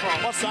buy them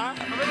from? What's that?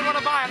 I really want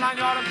to buy a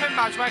lanyard and pin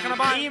badge. Where can I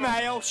buy them from?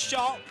 Email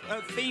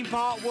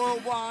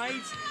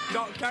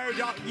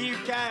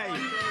shop@themeparkworldwide.co.uk.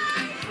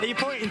 Are you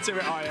pointing to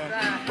it, are you?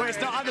 Yeah. Well, it's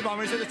not at the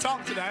bottom, it's at the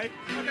top today.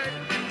 Okay.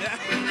 Yeah.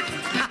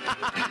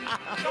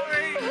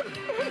 Sorry.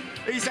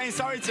 Who are you saying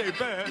sorry to,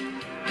 Bert?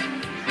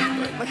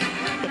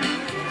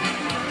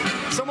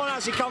 Someone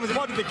actually commented.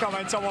 What did they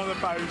comment on one of the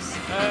posts?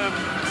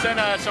 It's in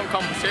some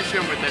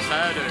competition with this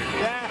hairdo.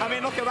 Yeah, I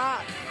mean, look at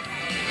that.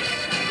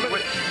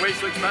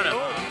 Waist looks better.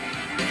 Oh.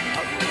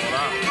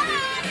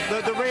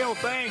 The real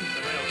thing.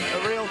 The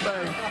real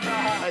thing.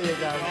 There you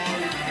go.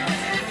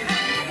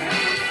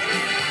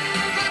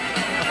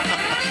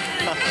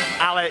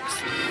 Alex.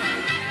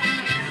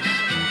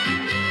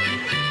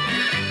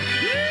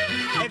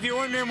 If you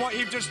wondering what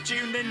you've just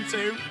tuned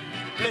into,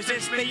 this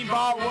is Theme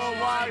Park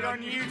Worldwide on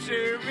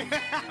YouTube.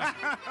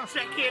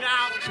 Check it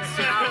out.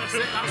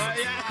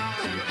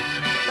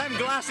 Them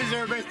glasses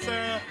are a bit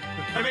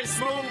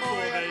small for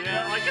you.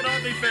 Yeah, I can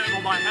only fit them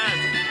on my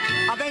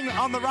head. I think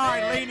on the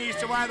ride, Lee needs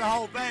to wear the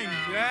whole thing.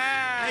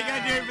 Yeah. Are you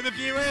going to do it for the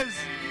viewers?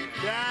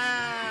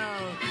 Yeah.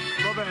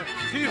 Love it.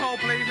 Cue hole,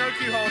 please. No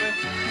cue holder.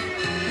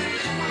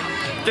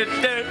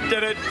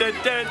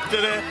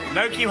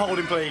 No key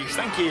holding, please.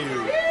 Thank you.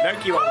 No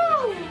key holding.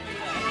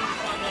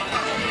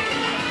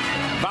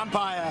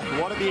 Vampire,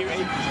 what a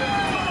beauty.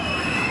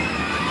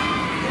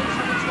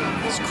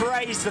 It's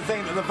crazy to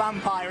think that the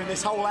Vampire in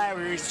this whole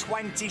area is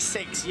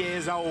 26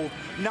 years old.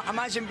 Now,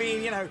 imagine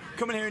being, you know,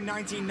 coming here in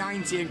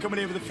 1990 and coming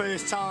here for the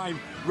first time,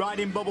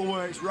 riding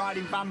Bubbleworks,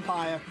 riding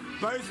Vampire.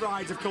 Both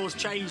rides, of course,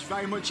 changed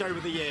very much over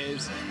the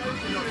years.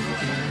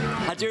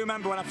 I do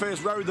remember when I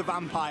first rode the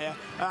Vampire,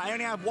 I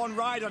only had one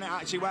ride on it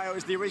actually, where it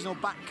was the original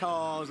back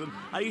cars, and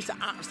I used to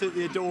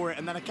absolutely adore it.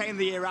 And then I came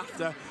the year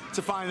after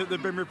to find that they've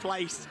been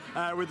replaced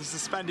with the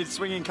suspended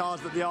swinging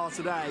cars that they are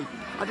today.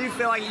 I do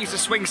feel like it used to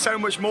swing so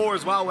much more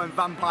as well when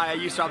Vampire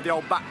used to have the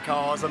old back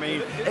cars. I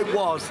mean, it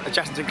was a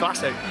Chessington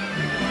classic.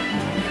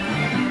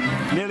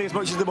 Nearly as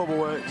much as the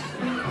Bubbleworks.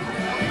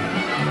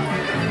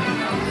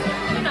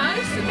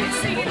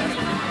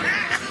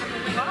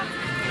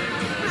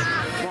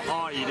 What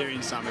are you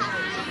doing, Sammy?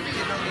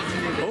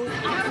 Oh,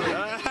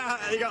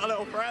 you got a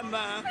little friend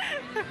there.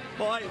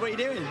 What are you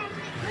doing?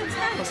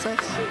 What's this?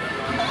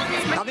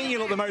 I think you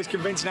look the most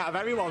convincing out of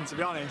everyone, to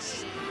be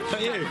honest.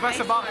 Don't you?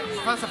 Professor Fart,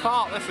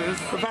 this is.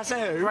 Professor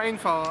who? Brain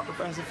fart.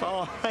 Professor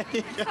Fart.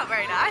 It's not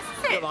very nice,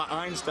 is Look it? like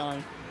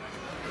Einstein.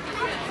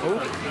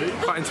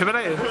 Quite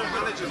intimidating.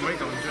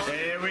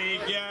 Here we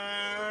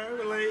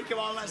go, Lee. Come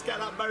on, let's get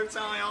that bow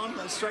tie on.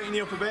 Let's straighten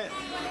you up a bit.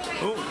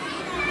 Oh,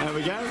 there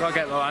we go. Gotta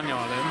get the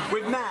lanyard in.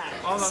 We've met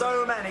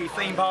so many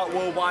Theme Park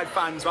Worldwide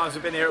fans whilst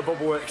we've been here at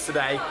Bubbleworks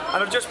today,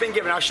 and I've just been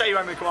given, I'll show you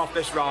when we come off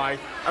this ride,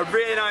 a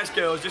really nice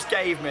girl just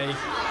gave me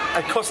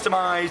a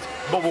customised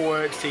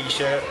Bubbleworks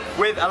t-shirt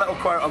with a little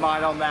quote of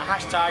mine on there,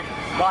 hashtag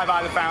Bye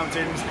Bye the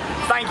Fountains.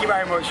 Thank you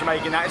very much for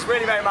making that. It's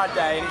really made my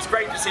day, and it's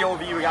great to see all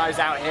of you guys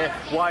out here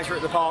while you're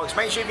at the parks.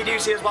 Make sure if you do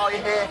see us while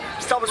you're here,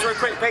 stop us for a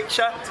quick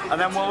picture, and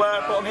then we'll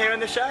put them here in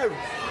the show.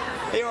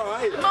 Are you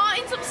alright?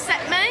 Martin's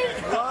upset me.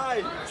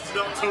 Why? She's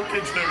not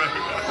talking to me.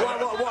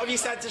 What have you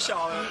said to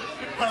Charlotte?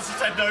 She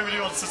said nobody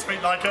wants to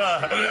speak like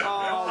her.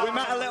 Oh, we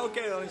met a little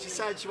girl and she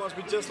said she wants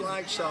to be just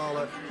like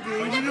Charlotte.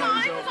 Where are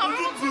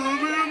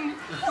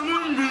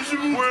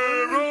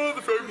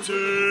the fountains?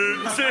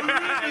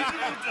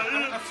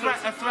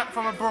 A threat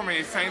from a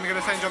Brummie saying they're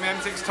going to send you on the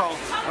M6 toll.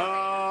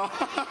 Oh,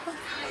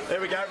 there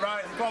we go.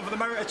 Right, come on for the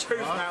moment of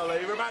truth now,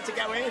 Lee. We're about to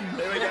go in.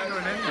 There we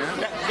go.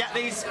 Get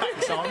these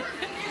specs on.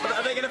 But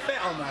are they going to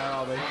fit on there,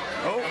 are they?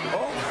 Oh.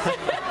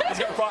 He's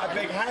got quite a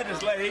big head,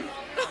 as Lee.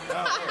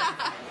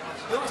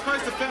 You're not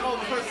supposed to fit on,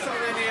 you're supposed to sit on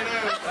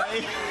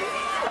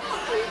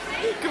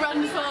the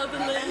Grandfather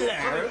Lee.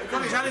 Hello.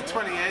 God, he's had it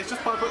 20 years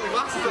just by putting the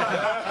glasses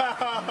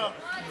on.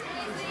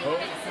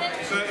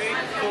 30,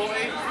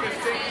 40,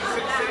 50,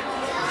 60.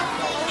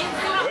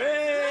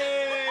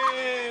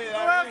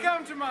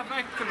 Welcome to my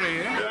factory.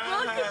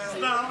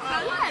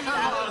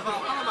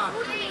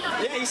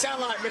 Yeah, you sound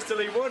like Mr.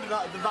 Lee Wood,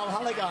 like the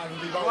Valhalla guy.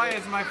 Why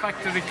is my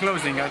factory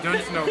closing? I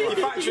don't know. Your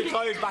factory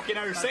closed back in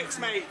 06,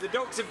 mate. The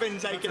Ducks have been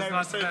taken over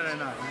Not since. very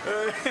nice.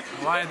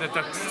 Why are the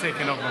ducks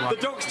taking over?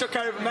 The Ducks took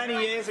over many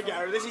years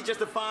ago. This is just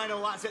the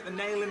final, that's it, the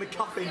nail in the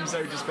coffin,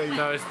 so to speak.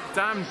 Those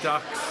damn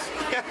ducks.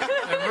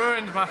 They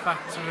ruined my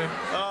factory.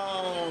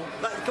 Oh,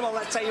 come on,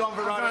 let's take you on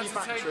for a ride on your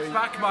factory. Take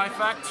back my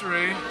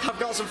factory. I've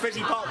got some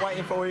fizzy pop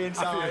waiting for you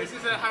inside. This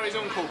is Harry's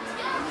uncle.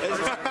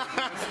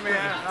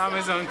 Yeah, I'm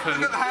his uncle.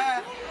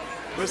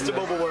 Mr.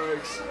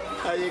 Bubbleworks.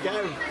 There you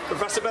go.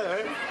 Professor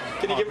Burt,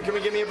 can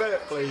we give me a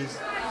Burt, please?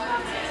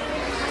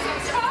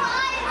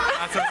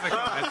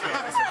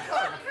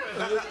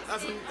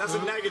 That's a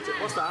negative.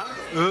 What's that?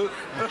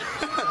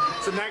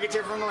 It's a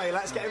negative from Lee.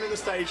 Let's get him in the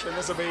station.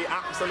 This will be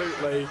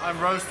absolutely. I'm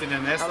roasting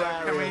in this. So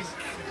can we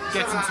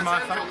get into my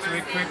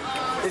factory quick?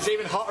 It's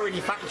even hotter in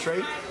your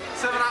factory.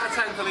 7 out of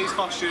 10 for these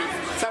costumes.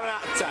 7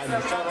 out of 10.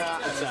 7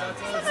 out of 10.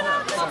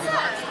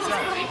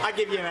 I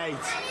give you an 8.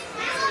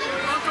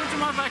 Welcome to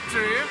my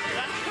factory.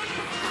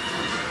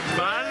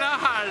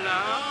 Valhalla.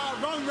 Oh,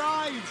 wrong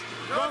ride.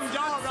 Wrong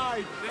dart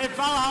ride. If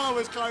Valhalla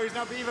was closed,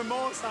 I'd be even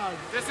more sad.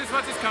 This is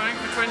what is coming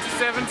for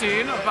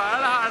 2017.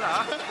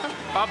 Valhalla.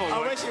 I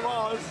wish it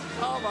was.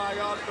 Oh my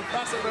God,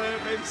 Professor Bird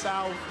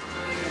himself.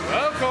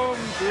 Welcome.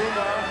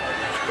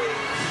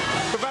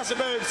 Professor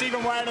Bird's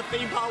even wearing a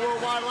Theme Park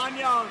Worldwide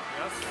lanyard.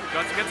 Yes,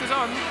 got to get this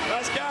on.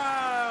 Let's go.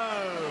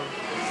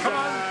 Come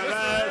on.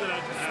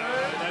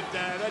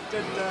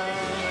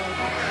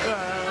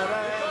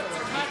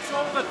 Catch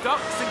all the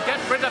ducks and get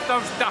rid of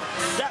those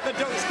ducks. Get the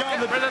ducks gone.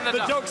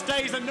 The ducks'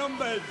 days are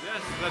numbered.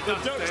 Yes, The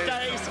ducks'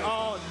 days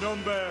are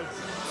numbered.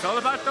 It's all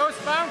about those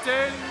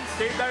fountains.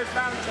 Keep those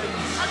fountains.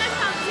 Are those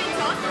fountains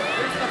on?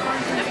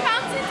 The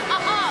fountains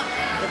are on.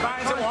 The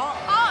fountains are what?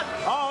 On.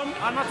 On.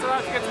 On not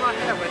allowed to get my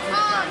hair wet.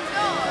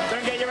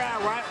 Don't get your hair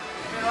wet.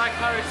 They're like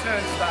Harry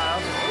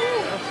Turnstile.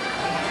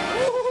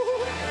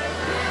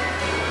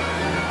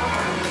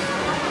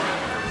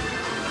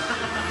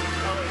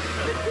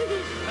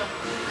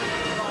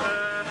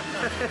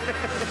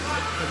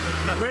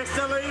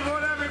 Mr.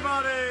 Leewood,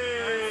 everybody!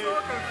 I'm so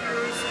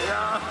confused.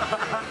 Yeah.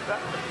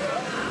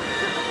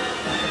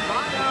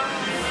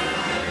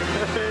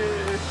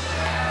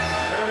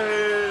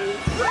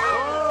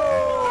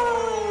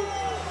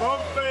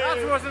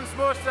 That wasn't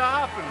supposed to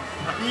happen.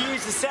 You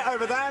used to sit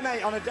over there,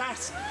 mate, on a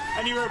desk,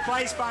 and you were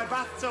replaced by a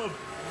bathtub.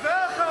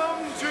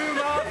 Welcome to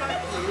my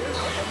factory.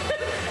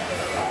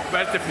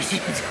 Best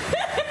efficient.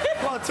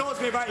 Well, talk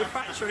to me about your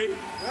factory.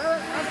 Well,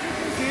 as you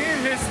can see,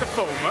 here's the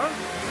foamer.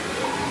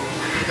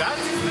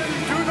 That's the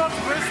do not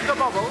twist the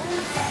bubble.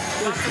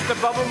 That is the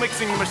bubble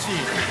mixing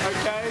machine.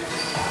 Okay.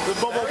 The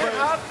bubble We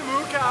have the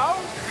moo cow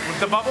with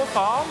the bubble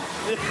farm.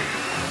 Do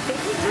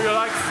you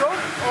like soap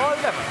or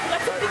lemon?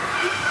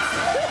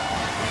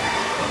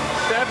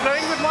 They're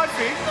playing with my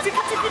feet. Ticky,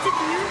 ticky,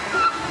 ticky.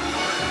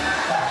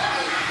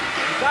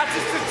 That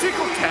is the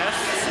tickle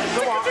test.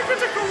 The what? Tickle,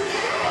 tickle,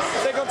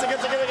 tickle. Tickle,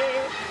 tickle, tickle,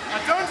 tickle. I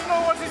don't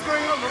know what is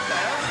going on up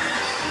there.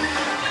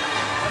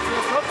 That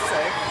was not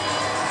safe.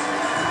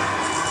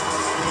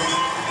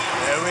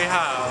 Here we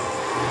have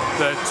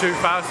the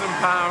 £2,000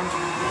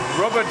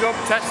 rubber dub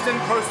testing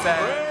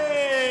process.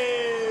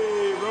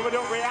 Hey! Rubber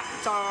duck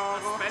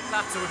reactor. Spent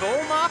that with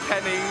all my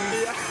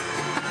pennies. Yeah.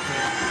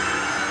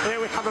 Here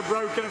we have a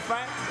broken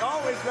effect. Oh,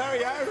 it's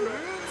very own.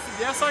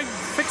 Yes, I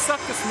fixed that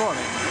this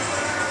morning.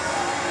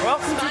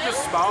 Welcome to the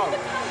spa.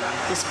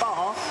 The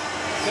spa.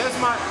 There's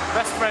my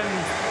best friend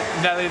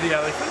Nelly the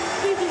elephant.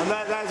 And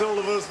there's all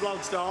of us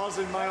vlog stars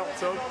in my hot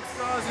tub.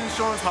 Stars in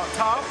Sean's hot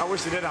tub. I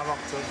wish they did have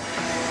hot tub.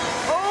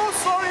 Oh,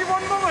 sorry,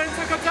 one moment.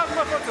 I got to have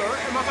my photo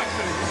in my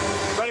factory.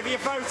 Ready for your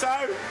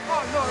photo?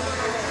 Oh, no.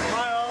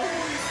 Smile.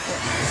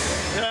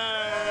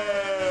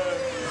 Yeah.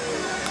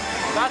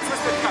 That was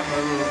the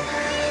camera room.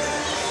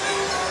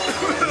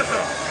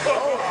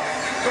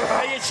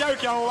 Are you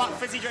choking on all that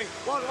fizzy drink?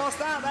 What's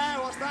that there?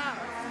 What's that?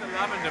 The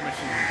lavender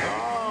machine.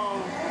 Oh.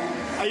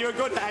 Are you a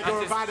good egg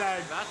or a bad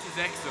egg? That is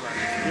excellent.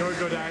 You're a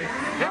good egg.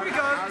 Here we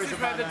go. How This is is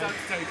a where bad the egg?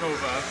 ducks take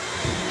over.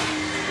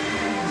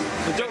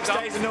 The duck's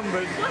days are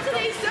numbered. What are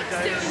these ducks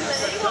doing,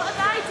 Lily? What are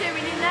they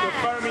doing in The there?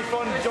 foamy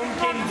fun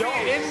dunking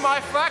ducks. In my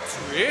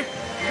factory.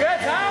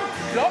 Get out,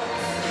 ducks.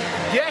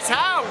 Get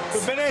out.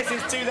 We've been here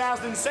since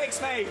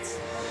 2006, mate.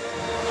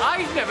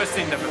 I've never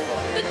seen them before.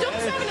 The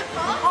ducks having a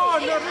party. Oh,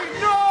 no,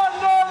 no,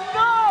 no,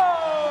 no!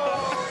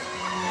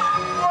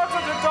 What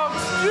are the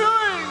dogs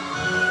doing?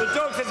 The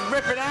ducks is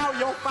ripping out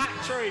your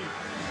factory.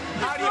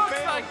 How do you Looks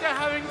feel? like they're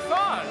having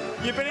fun.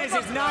 You've been here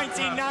since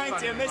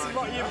 1990 and this is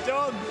what you've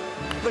done.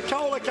 The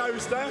roller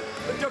coaster,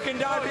 the duck and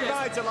dive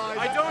revitalizer.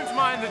 I don't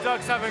mind the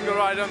ducks having a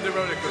ride on the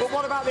roller coaster. But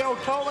what about the old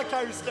roller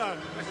coaster?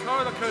 The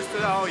roller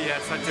coaster, oh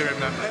yes, I do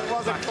remember. It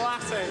was a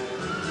classic.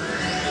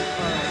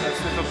 Those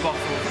little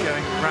bottles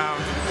going round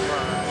and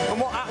round. And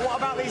what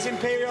about these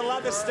Imperial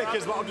leather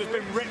stickers that have just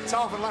been ripped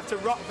off and left to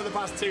rot for the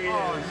past 2 years?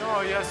 Oh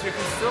no, yes, you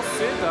can still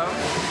see them.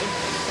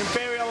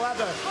 Imperial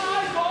leather.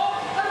 Hi,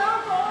 Bob!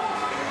 Hello, Bob!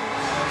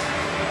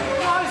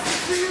 Nice to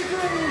see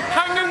you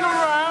hanging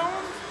around.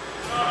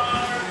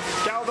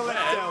 Get all the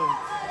lift down.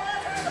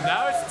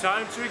 Now it's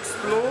time to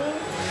explore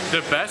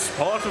the best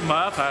part of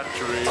my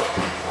factory.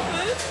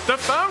 The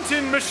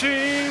fountain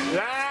machine!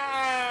 Yeah!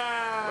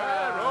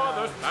 Where are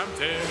those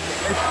fountains?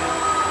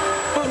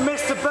 But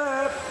Mr.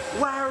 Burp,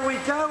 where are we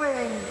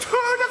going? To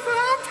the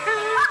fountain!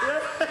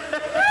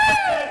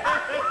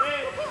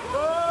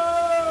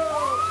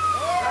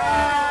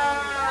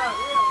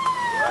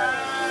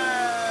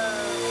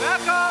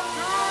 Welcome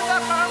to the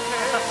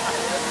fountain!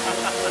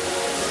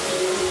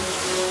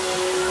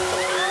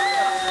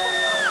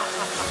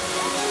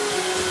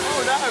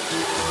 Oh no!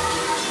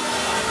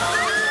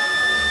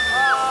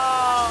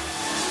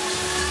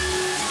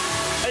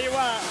 Are you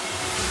what?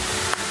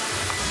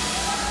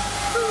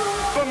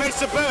 But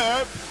Mr.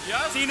 Burp,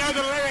 Yes? do you know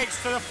the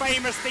lyrics to the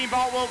famous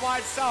Steamboat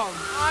Worldwide song?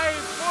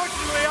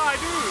 Unfortunately, I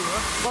do.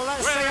 Well,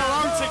 let's sing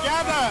along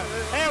together.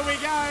 Here we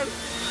go.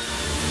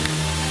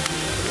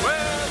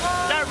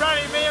 Get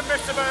ready, me and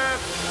Mr. Burp.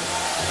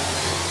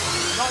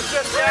 Not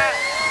just yet.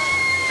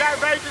 Get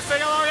ready to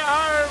sing along at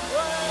home.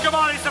 Come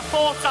on, it's the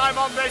fourth time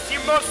on this. You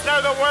must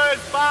know the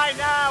words by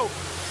now.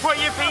 Put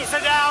your pizza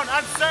down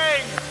and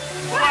sing.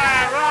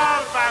 Where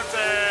are the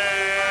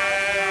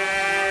fountains?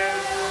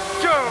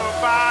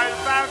 Goodbye, the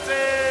fountains.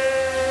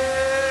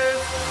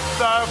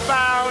 The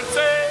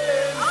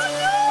fountains.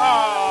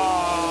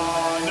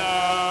 Oh,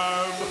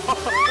 no.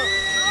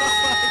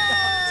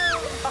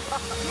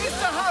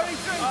 Mr. Harry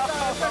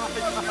Turnstile,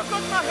 you've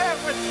got my hair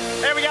wet.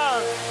 Here we go.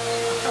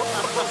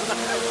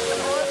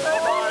 Oh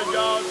my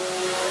God.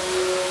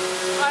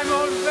 I'm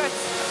all wet.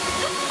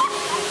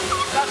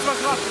 That was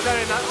not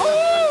very nice. Oh!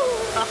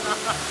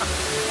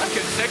 I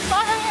can shake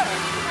my hair.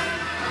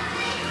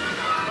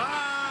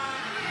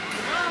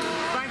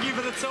 Thank you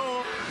for the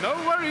tour. No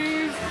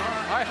worries.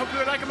 I hope you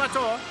like my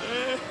tour.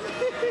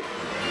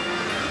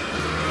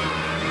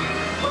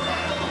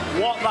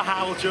 What the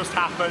hell just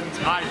happened?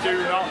 I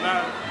do not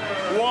know.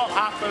 What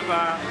happened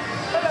there?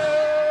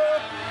 Hello!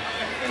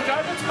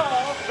 Drive the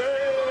car.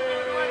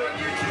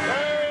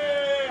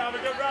 Hey, have a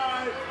good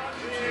ride.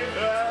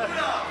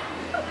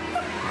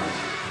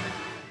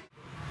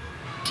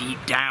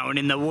 Deep down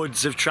in the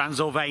woods of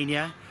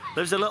Transylvania,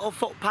 there's a little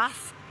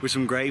footpath with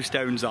some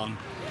gravestones on.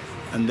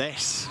 And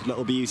this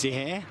little beauty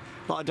here,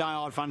 a lot of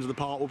die-hard fans of the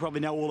park will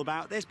probably know all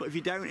about this, but if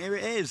you don't, here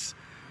it is.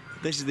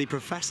 This is the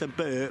Professor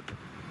Burp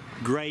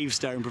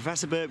gravestone.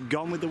 Professor Burp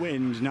gone with the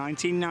wind,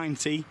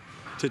 1990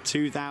 to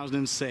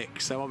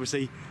 2006. So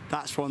obviously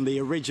that's from the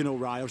original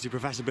ride. Obviously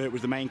Professor Burp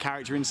was the main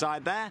character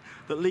inside there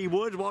that Lee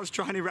Wood was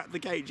trying to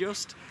replicate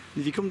just.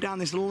 And if you come down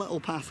this little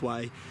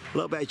pathway, a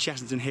little bit of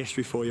Chessington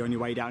history for you on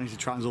your way down into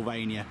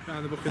Transylvania.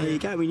 Down the There you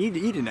go. I mean, you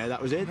didn't know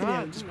that was it, did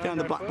No, you? Just down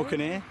the Black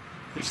Buccaneer.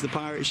 It's the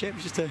pirate ship,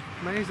 just a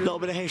Amazing. little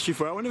bit of history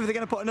for it. I wonder if they're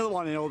going to put another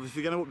one in, or if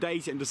they're going to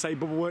update it and just say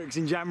Bubbleworks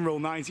in general,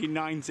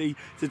 1990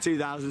 to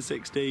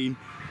 2016.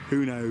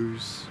 Who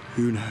knows?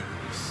 Who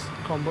knows?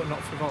 Gone but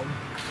not forgotten.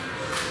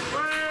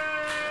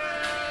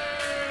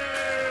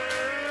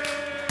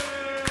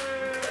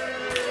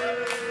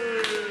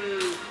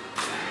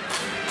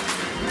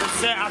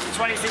 That's it, after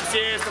 26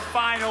 years, the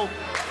final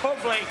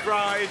public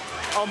ride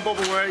on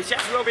Bubbleworks.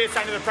 Yes, we will be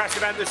attending the press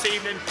event this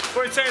evening,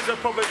 but in terms of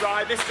public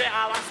ride, this is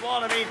our last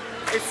one. I mean,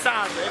 it's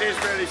sad, it is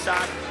really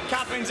sad.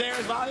 Catherine's here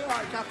as well. You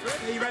alright, Catherine?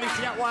 Are you ready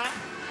to get wet?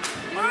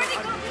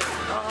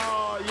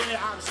 Oh, yeah,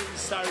 absolutely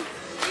soaked.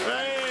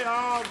 Hey,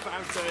 oh,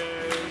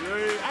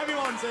 fountain.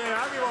 Everyone's here,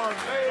 everyone.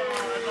 Hey.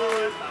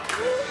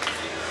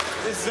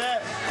 This is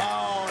it.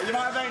 Oh, you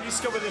might have only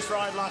discovered this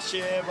ride last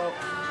year, but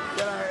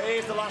you know,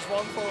 here's the last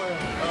one for you.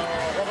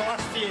 Well, the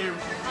last few.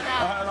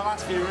 The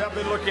last few. We have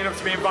been lucky enough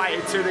to be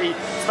invited to the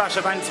special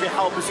event to be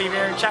held this evening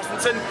here in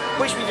Chessington,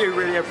 which we do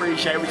really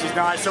appreciate, which is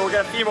nice. So we'll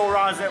get a few more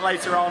rides in it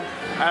later on.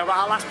 But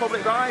our last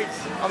public rides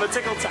on the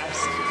tickle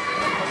test.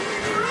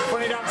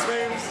 Funny dance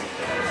moves.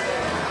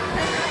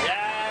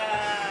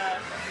 Yeah.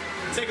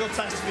 Tickle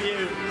test for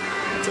you.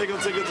 Tickle,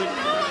 tickle, tickle.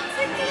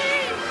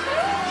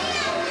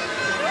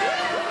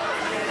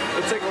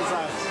 The tickle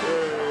test.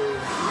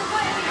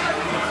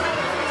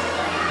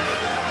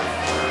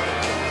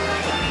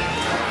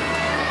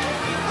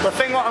 The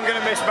thing what I'm going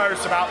to miss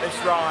most about this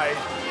ride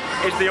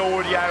is the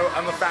audio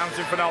and the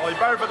fountain finale.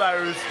 Both of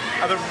those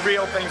are the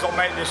real things that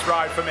make this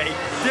ride for me.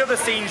 The other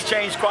scenes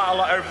changed quite a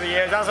lot over the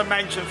years, as I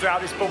mentioned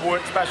throughout this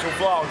Bubbleworks special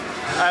vlog,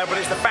 but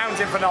it's the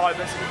fountain finale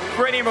that's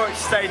pretty much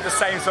stayed the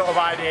same sort of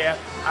idea,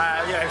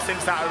 you know,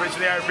 since that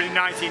originally opened in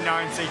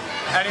 1990.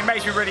 And it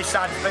makes me really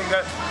sad to think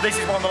that this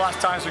is one of the last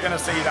times we're going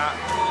to see that.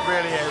 It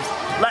really is.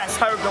 Let's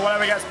hope that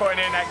whatever gets put in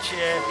here next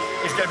year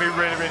is going to be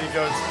really, really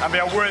good and be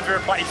a worthy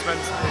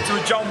replacement to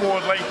a John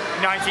Wardley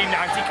 1990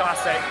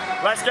 classic.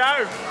 Let's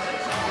go!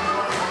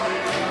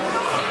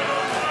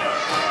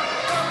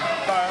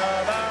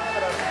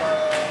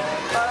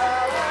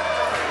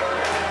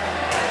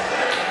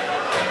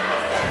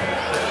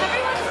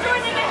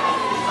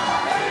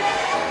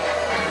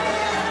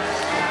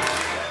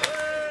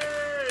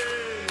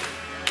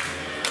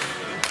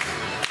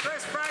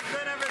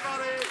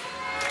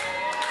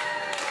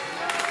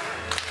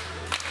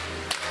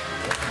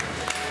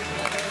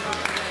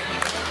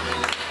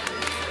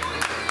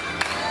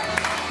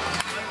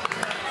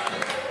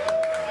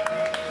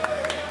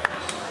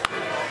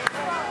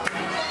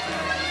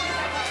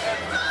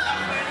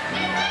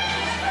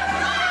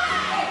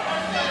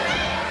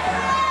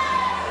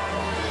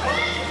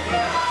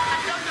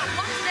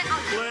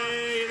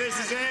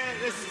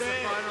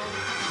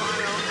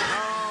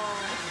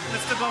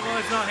 Bubble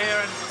is not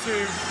here and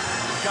to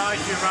guide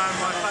you around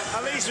my factory.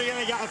 At least we're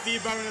going to get a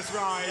few bonus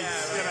rides,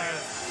 you know.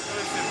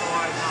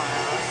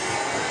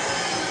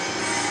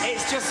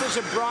 It's just such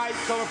a bright,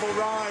 colourful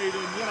ride,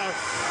 and you know,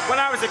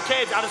 when I was a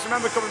kid, I just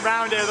remember coming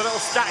round here, the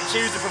little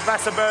statues of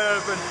Professor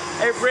Burp, and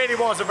it really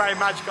was a very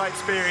magical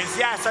experience.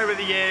 Yes, over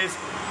the years,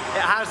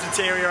 it has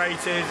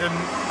deteriorated, and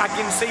I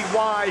can see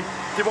why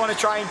they want to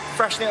try and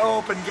freshen it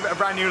up and give it a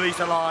brand new lease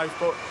of life,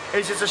 but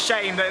it's just a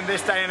shame that in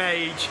this day and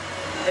age,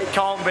 it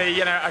can't be,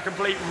 you know, a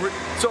complete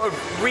sort of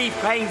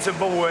repaint of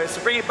Bubbleworks,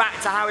 to bring it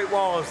back to how it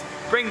was,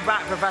 bring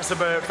back Professor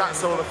Burp, that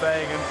sort of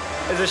thing, and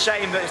it's a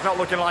shame that it's not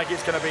looking like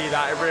it's going to be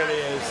that. It really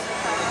is.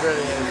 It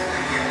really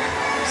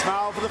is.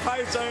 Smile for the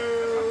photo.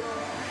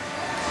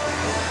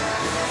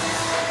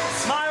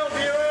 Smile,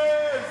 viewers.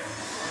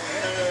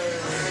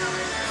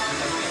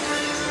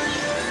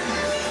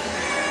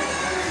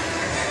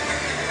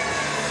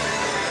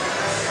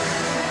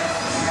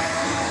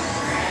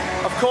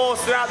 Of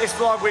course, throughout this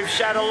vlog we've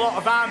shared a lot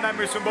of our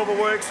memories from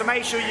Bubbleworks, so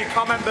make sure you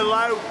comment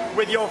below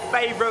with your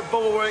favourite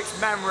Bubbleworks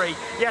memory.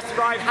 Yes, the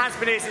ride has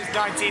been here since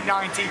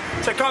 1990,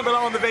 so comment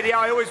below on the video.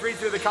 I always read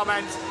through the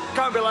comments.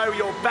 Comment below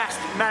your best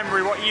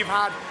memory, what you've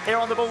had here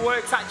on the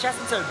Bubbleworks at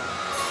Chessington.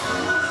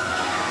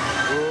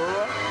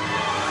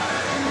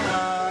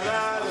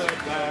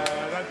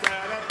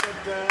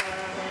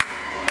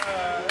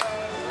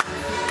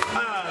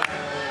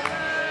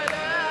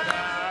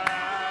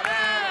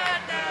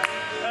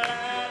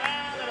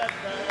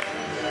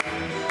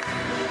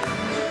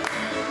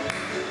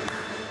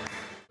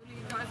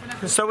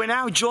 So we're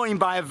now joined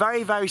by a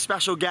very, very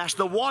special guest,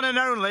 the one and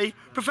only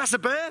Professor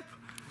Burp.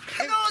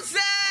 Hello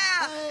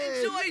there!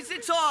 Enjoy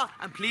the tour!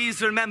 And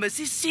please remember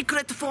the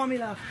secret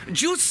formula.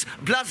 Juice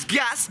plus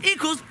gas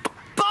equals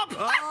pop!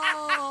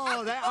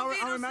 Oh,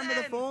 I remember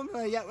the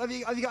formula. Yeah. Have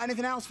you got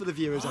anything else for the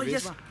viewers? Oh,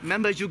 yes.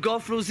 Remember, you go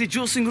through the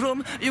juicing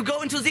room, you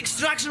go into the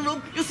extraction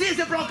room, you see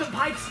the broken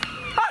pipes.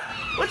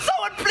 Would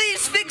someone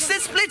please fix the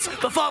splits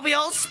before we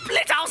all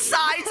split our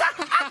sides?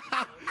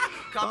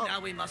 Come now,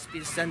 we must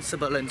be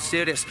sensible and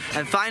serious.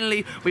 And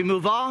finally, we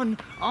move on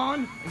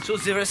into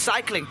the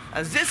recycling.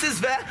 And this is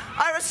where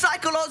I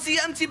recycle all the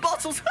empty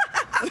bottles.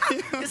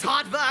 It's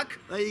hard work.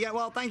 There you go.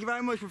 Well, thank you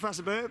very much,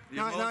 Professor Burp.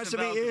 Nice to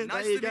meet you.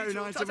 Nice there you to go. meet you.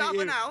 Nice to Ta-ta meet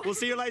for you. now. We'll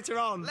see you later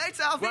on.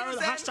 Later, I'll Where are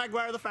the hashtag?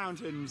 Where are the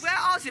fountains? Where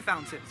are the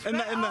fountains? In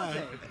Where are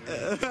there.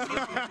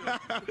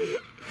 they?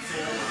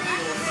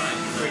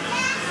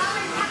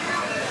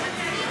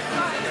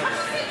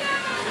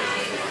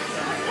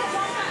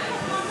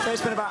 So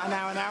it's been about an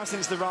hour now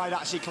since the ride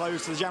actually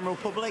closed to the general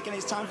public, and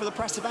it's time for the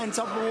press event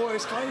of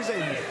Bubbleworks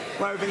closing,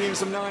 where we've been giving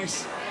some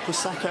nice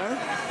Prosecco,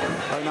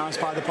 very nice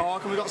by the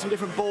park, and we've got some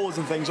different boards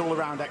and things all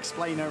around,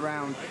 explaining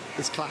around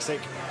this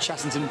classic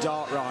Chessington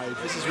dart ride.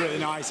 This is really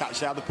nice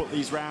actually, how they put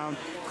these round,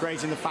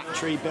 creating the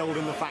factory,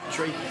 building the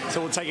factory,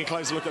 so we'll take a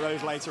closer look at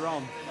those later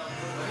on.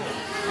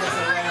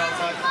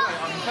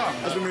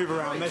 As we move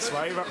around this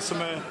way, we've got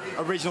some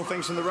original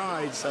things from the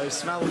ride, so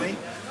smell me.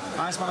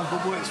 Nice man of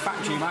Bubbleworks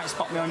factory, you might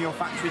spot me on your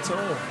factory tour.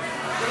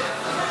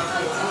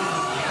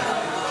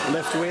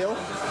 Lift wheel.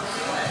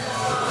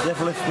 The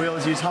lift wheel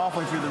is used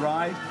halfway through the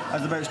ride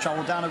as the boats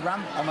travel down a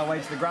ramp on their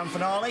way to the grand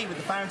finale with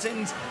the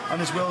fountains,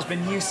 and this wheel's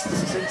been used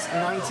since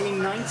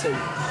 1990.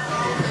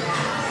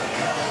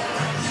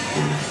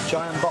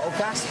 Giant bottle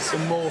casts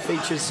and more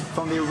features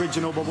from the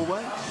original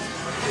Bubbleworks.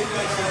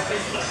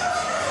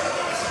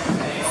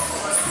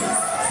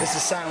 This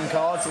is sound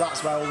card, so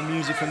that's where all the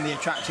music from the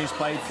attraction is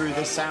played through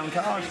this sound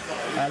card.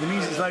 The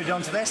music's loaded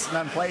onto this and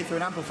then played through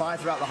an amplifier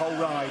throughout the whole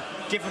ride.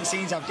 Different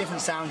scenes have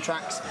different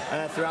soundtracks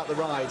throughout the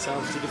ride, so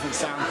obviously different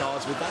sound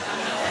cards with that.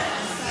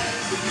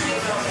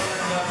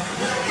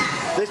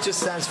 This just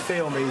says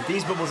feel me.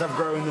 These bubbles have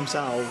grown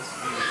themselves.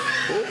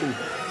 Ooh.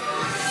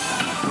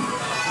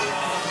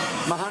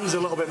 My hands are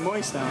a little bit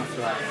moist now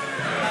after that.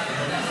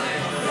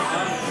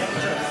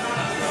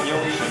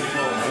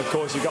 Of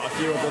course, you've got a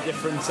few other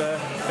different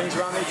things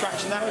around the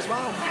attraction there as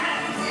well.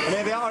 And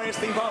here they are, it's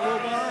Theme Park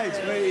Worldwide.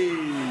 Hey.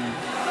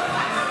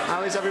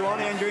 How is everyone?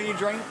 Are you enjoying your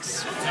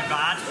drinks? Not too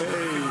bad.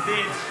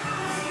 Hey.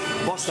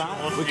 What's that?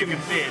 We can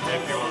beard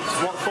if you want.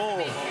 What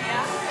for?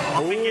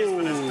 I think it's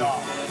for the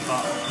start.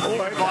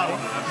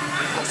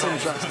 That's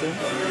interesting.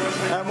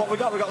 What we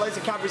got? We got loads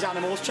of Cadbury's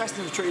animals.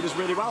 Chessington have treated us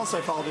really well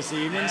so far this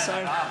evening.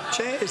 So,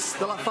 cheers.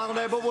 The final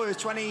day of Bubbleworks,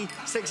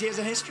 26 years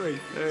of history.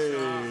 Hey.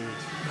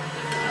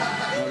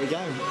 There we go.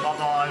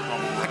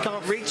 I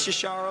can't reach you,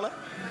 Charlotte.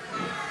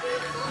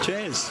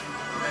 Cheers.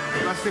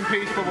 Rest in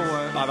peace,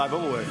 Bubbleworks. Bye bye,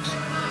 Bubbleworks.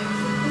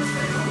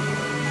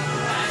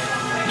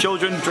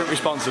 Children, drink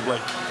responsibly.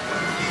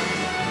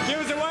 Give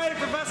us away,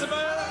 Professor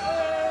Burp.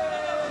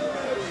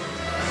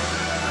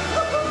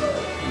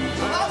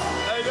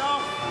 There you go.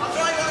 I'll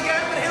try one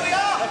again, but here we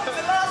are. It's the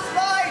last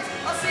slide.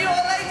 I'll see you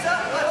all later. I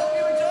hope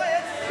you enjoy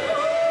it.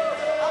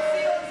 I'll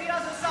see you on the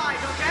other side,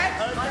 okay?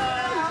 Bye for now.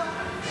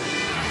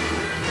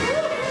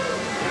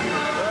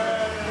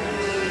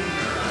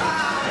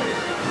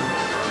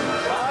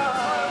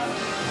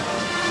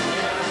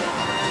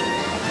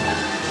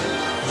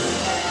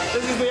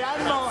 This is the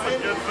end, Martin.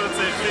 Good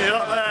footage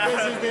up there.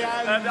 This is the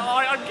end. And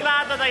I'm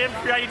glad that they have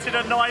created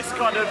a nice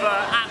kind of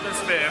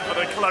atmosphere for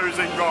the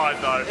closing ride,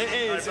 though. It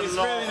is. It's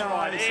really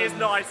nice. It is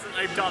nice that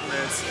they've done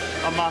this,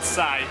 I must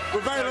say.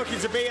 We're very lucky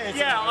to be here.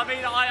 Yeah, I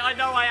mean, I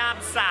know I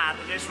am sad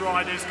that this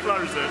ride is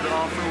closing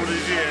after all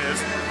these years,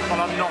 but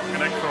I'm not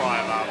going to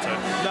cry about it.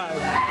 No,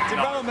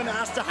 development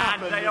has to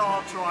happen. And they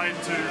are trying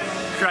to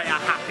create a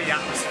happy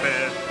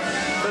atmosphere.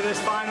 For this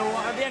final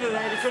one, at the end of the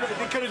day,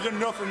 they could have done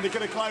nothing. They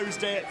could have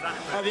closed it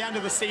at the end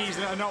of the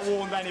season and not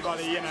warned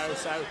anybody, you know.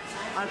 So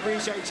I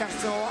appreciate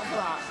Chessington a lot for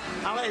that.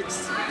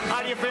 Alex,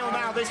 how do you feel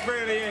now? This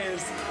really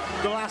is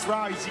the last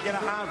ride you're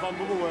going to have on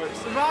Bubbleworks.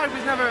 The ride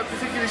was never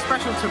particularly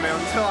special to me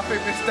until I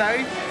think this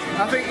day.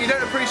 I think you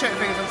don't appreciate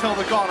things until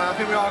they're gone, and I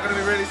think we are going to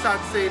be really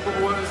sad to see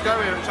Bubbleworks go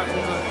here at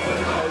Chessington.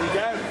 There you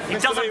go. It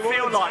doesn't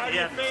feel like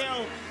it.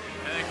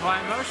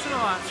 Quite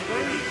emotional,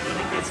 actually.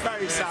 It's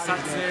very sad.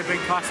 Sad to see a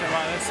big classic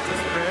like this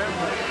disappear.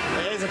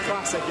 It is a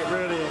classic, it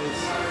really is.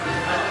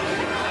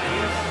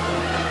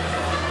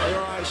 Are you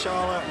alright,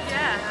 Charlotte?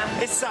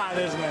 Yeah. It's sad,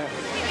 isn't it?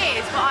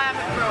 It is, but I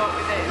haven't grown up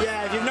with it.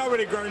 Yeah, if you've not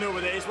really grown up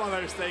with it, it's one of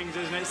those things,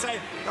 isn't it? Say,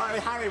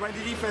 like Harry, when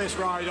did you first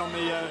ride on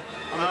the...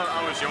 I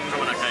was younger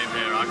when I came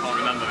here. I can't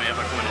remember me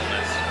ever coming on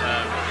this.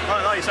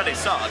 Like you said, it's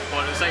sad,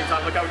 but at the same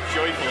time, look how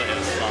joyful it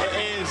is. Like.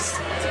 It is.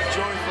 It's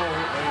joyful.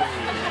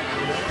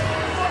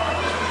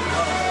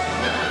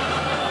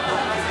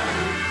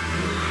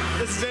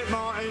 This is it,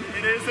 Martin.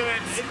 It is, isn't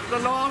it? the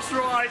last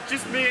ride,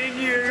 just me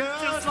and you,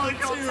 just like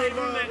our team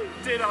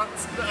did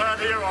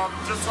earlier on,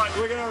 just like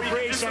we're going to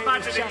appreciate just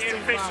imagine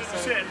eating fish and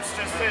chips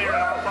just here in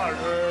our boat.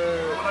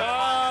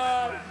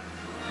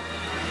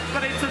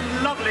 But it's a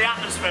lovely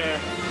atmosphere.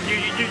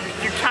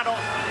 You cannot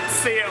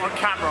see it on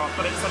camera,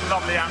 but it's a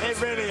lovely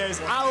atmosphere. It really is.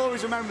 I'll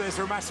always remember this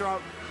for the rest of our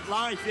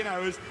life, you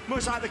know, as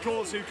much like the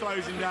corkscrew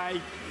closing day.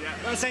 Yeah.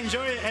 Let's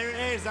enjoy it. Here it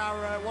is, our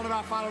one of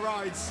our final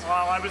rides.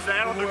 Well, I was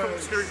there on the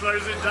corkscrew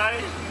closing day.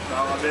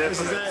 Oh, I'm here this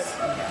for is this.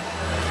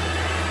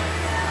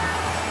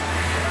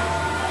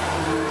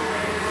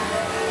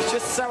 It's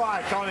just so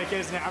iconic,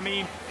 isn't it? I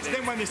mean, it's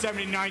been when this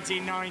opened in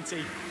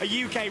 1990. A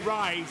UK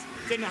ride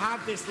didn't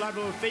have this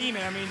level of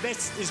theming. I mean,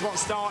 this is what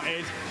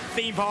started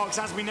theme parks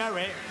as we know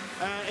it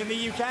in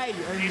the UK.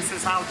 And this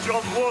is how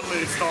John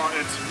Wardley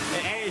started.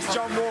 It is.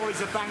 John Wardley's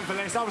to thank for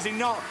this. Obviously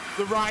not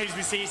the rides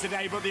we see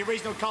today, but the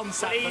original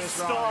concept for this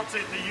ride. He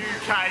started the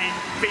UK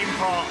theme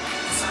park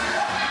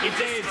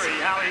industry,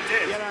 how he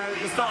did. You know,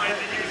 he started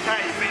the UK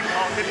theme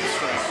park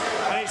industry.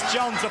 And it's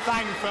John to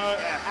thank for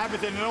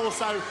everything, and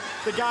also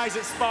the guys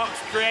at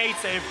Sparks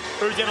Creative,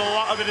 who did a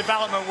lot of the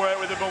development work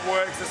with the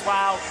Bubbleworks as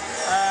well.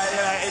 You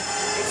know, it's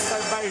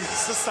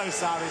just so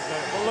sad, isn't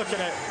it? But look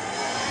at it.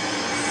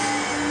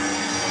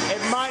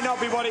 It might not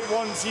be what it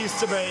once used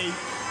to be,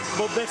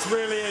 but this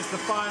really is the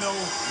final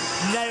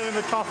nail in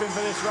the coffin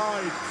for this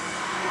ride.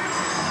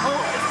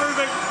 Oh, it's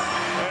moving.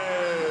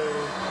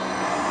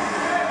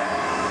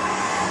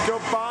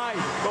 Goodbye,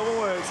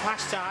 Bubbleworks.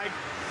 Hashtag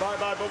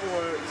bye-bye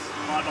Bubbleworks.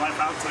 Bye-bye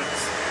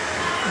fountains.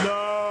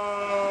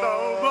 No. No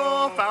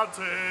more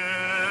fountains.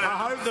 I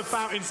hope the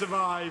fountain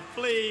survive,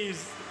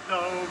 please.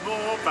 No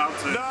more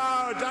fountains.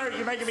 No, don't.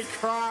 You're making me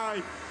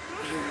cry.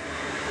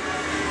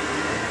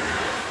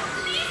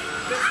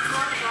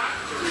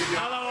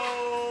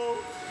 Hello.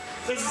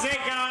 This is it,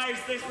 guys.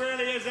 This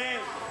really is it.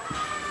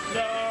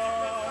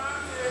 No.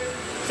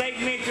 Take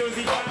me to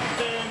the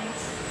fountains.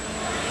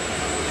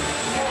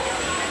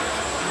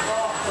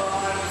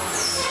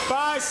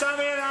 Bye,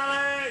 Sammy and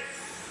Alex.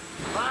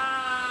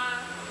 Bye.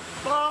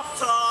 Bath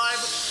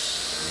time.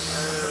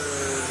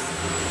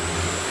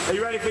 Are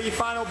you ready for your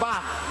final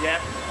bath?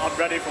 Yep, I'm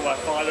ready for my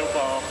final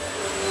bath.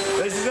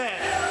 This is it.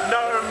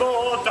 No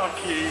more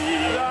duckies.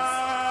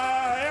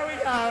 No, here we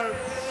go.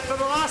 For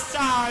the last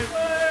time.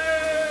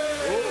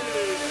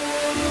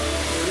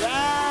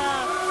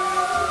 Yeah.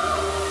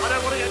 I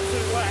don't want to get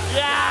too wet.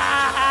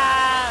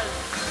 yes!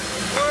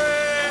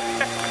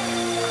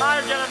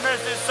 I'm gonna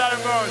miss it so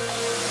much.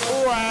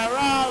 Where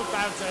are the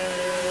fountains?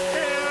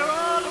 Here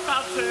are the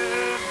fountains.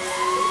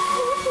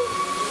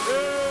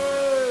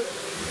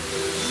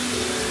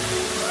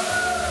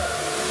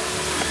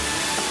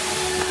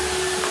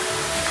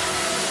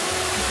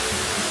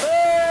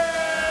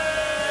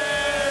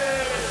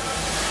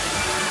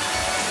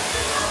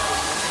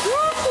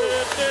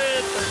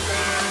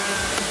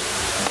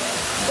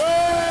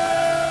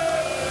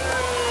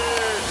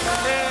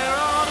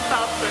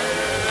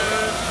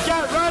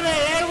 Get ready,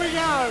 here we go!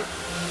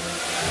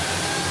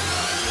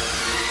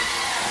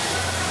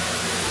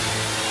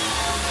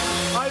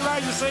 Are you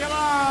ready to sing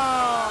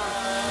along?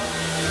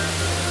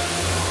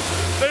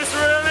 This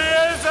really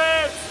is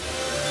it!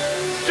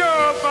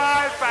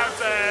 Goodbye,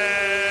 fountains!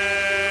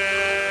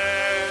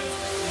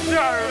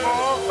 No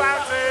more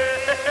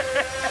fountains!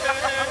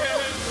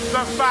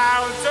 The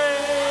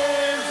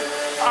fountains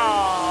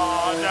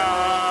are no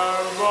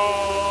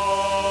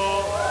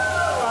more!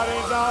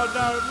 Fountains are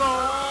no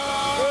more!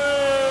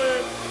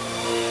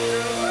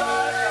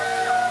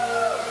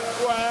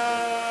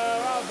 Where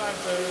are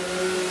fountains?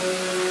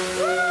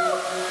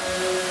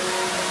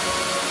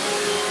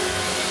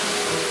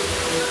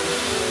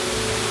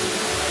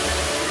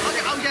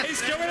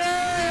 He's coming in!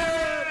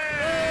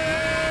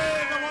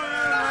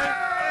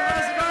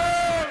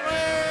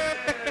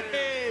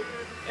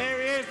 Here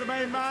he is, the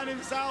main man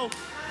himself.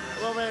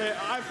 Love it.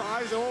 High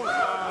fives all.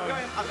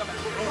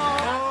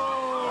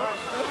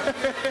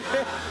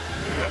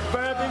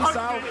 Burp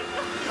himself.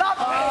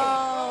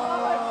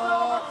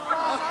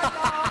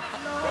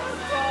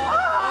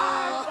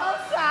 So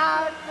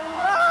sad.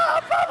 Oh,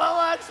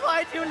 Bubbleworks,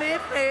 why'd you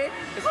leave me?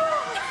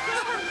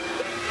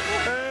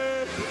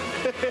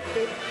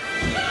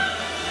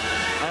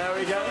 There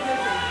we go.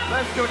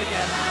 Let's do it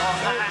again.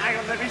 Hang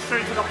on, let me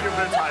straighten up your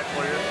bow tie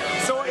for you.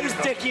 Sort his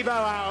dicky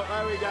bow out.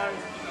 There we go.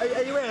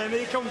 Are you in? Are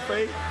you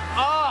comfy?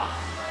 Oh,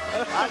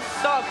 I'm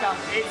so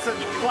comfy. It's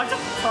quite a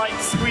tight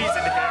squeeze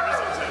in here,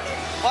 isn't it?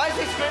 Why is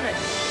he screaming?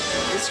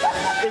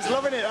 He's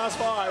loving it, that's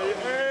why.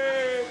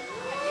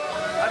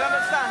 I don't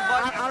understand.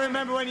 Why? I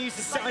remember when you used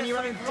to sit on your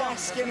own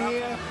desk in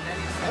here.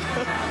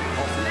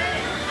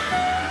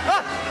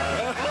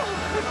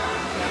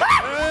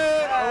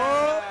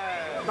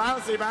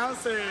 Bouncy,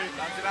 bouncy.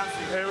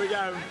 Here we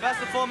go. First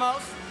and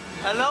foremost,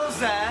 hello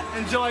there,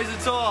 enjoy the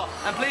tour.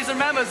 And please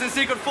remember the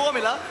secret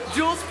formula,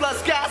 juice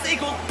plus gas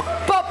equals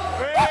pop!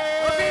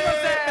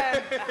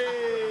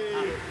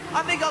 I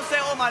I think I'll say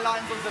all my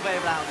lines on the way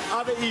round.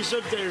 I think you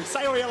should do.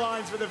 Say all your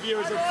lines for the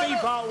viewers of Theme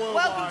Park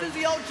Worldwide. Welcome to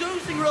the old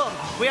juicing room.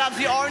 We have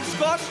the orange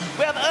squash,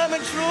 we have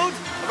Ermentrud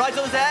right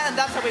over there, and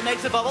that's how we make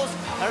the bubbles.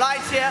 And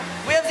right here,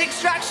 we have the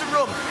extraction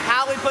room,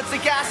 how we put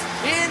the gas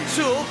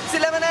into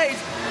the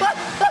lemonade.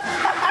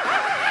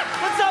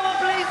 Would someone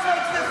please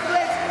fix the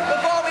split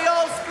before we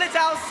all split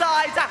our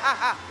sides?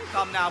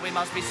 Come now, we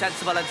must be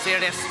sensible and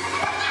serious.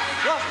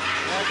 Whoa,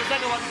 there's the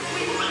second one.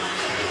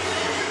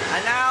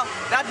 And now,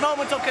 that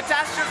moment of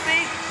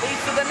catastrophe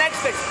leads to the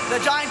next bit.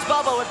 The giant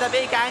bubble with the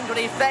big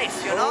angry face,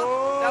 you know?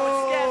 Oh. That would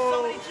scare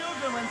so many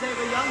children when they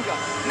were younger.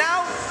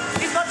 Now,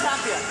 he's much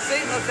happier. See?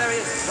 Look, there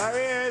he is. There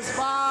he is.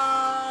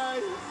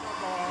 Bye.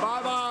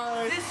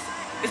 Bye-bye. This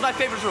is my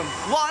favorite room.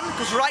 One,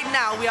 because right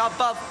now we are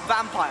above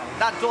Vampire.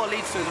 That door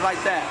leads to it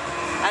right there.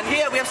 And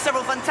here we have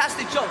several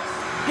fantastic jokes.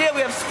 Here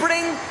we have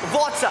spring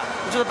water,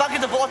 which is a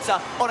bucket of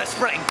water on a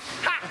spring.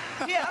 Ha!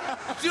 Here,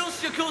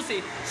 Juice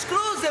Jacuzzi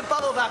screws the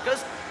bubble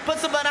backers, put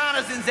some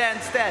bananas in there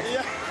instead.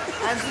 Yeah.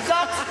 And the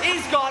duck,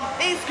 he's gone.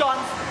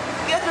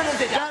 Get rid of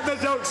it. Get the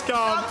duck's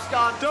gone. Duck's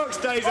gone. Duck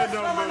stays in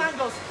number.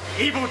 Mangoes.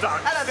 Evil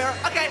duck. Hello there.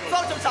 Okay,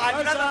 photo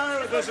time.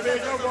 There's a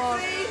big one.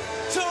 3,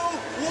 2,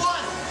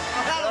 1.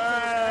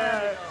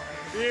 Hello.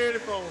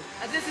 Beautiful.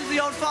 And this is the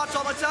old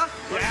fartometer.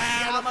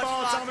 Yeah, the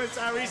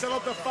fartometer. He's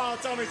love the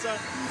fartometer.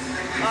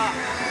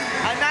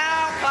 And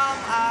now come,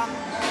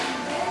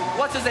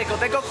 what is they called?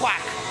 They go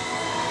quack.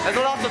 There's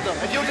a lot of them.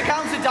 If you were to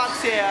count the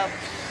ducks here,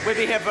 we'd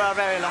be here for a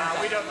very long time.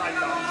 We don't like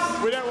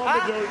ducks. We don't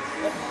want the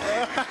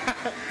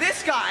ducks.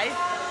 This guy,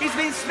 he's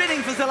been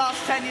spinning for the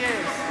last 10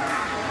 years.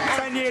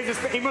 10 years,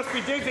 he must be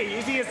dizzy.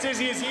 Is he as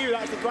dizzy as you?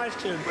 That's the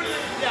question.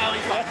 Yeah,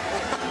 he's fine.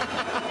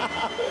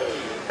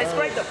 It's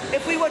great though.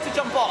 If we were to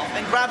jump off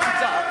and grab the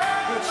duck,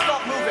 we would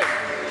stop moving.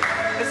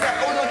 It's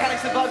like all the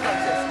mechanics of bug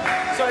like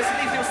this. So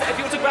if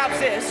you were to grab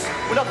this,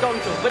 we're not going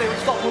to, but it would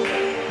stop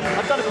moving.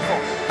 I've done it before.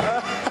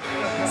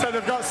 So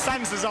they've got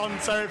sensors on,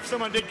 so if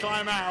someone did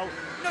climb out,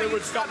 they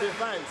would stop their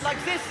face. Like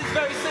this is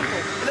very simple.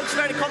 It looks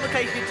very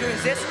complicated doing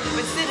this, but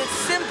instead it's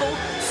simple,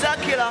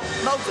 circular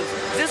motors.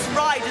 This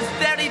ride is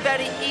very,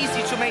 very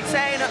easy to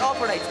maintain and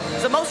operate.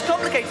 The most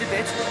complicated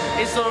bit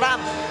is the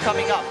ramp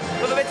coming up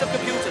with a bit of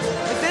computers.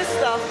 But this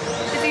stuff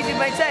is easy to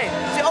maintain.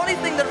 The only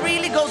thing that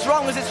really goes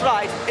wrong with this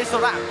ride is the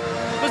ramp.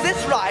 Because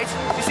this ride,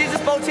 you see this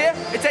boat here?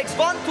 It takes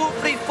 1, 2,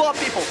 3, 4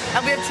 people.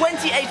 And we have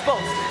 28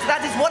 boats. So that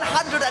is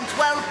 112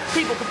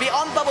 people could be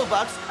on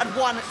Bubbleworks at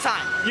one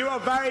time. You are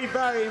very,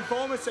 very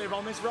informative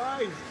on this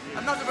ride.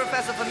 I'm not a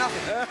professor for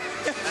nothing.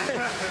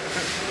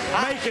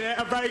 Making it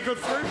a very good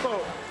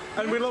throughput.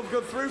 And we love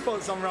good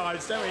throughputs on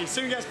rides, don't we?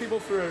 Soon gets people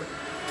through.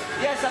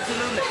 Yes,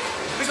 absolutely.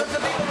 Because the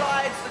bigger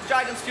rides, the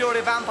Dragon's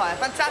Fury, Vampire,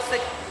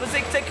 fantastic, but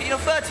they take,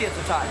 30 at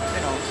a time,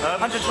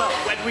 112.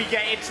 When we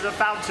get into the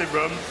fountain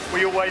room,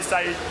 we always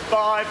say,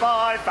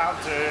 bye-bye,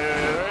 fountain.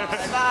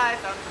 Bye,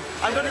 fountain.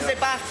 I'm going to say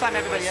bath time,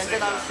 everybody, and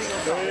then I'll sing a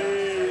song.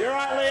 Hey, you're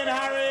right, Lee and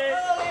Harry.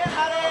 Hello, Lee and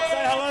Harry.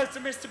 Say hello to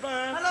Mr.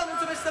 Byrne. Hello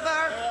to Mr.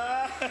 Byrne.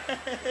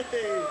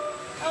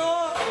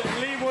 Oh,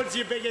 Lee Wood's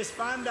your biggest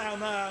fan down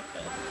there.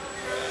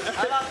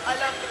 I love,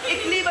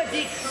 ik liebe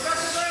dich.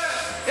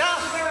 Yeah.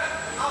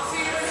 I'll see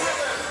you in a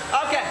minute.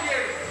 Okay.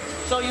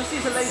 So you see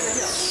the laser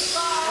here.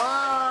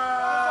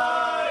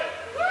 Bye.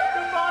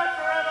 Goodbye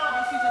forever.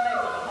 You see the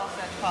laser past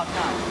that part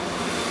now.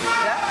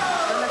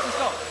 Yeah? Then let's just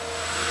go.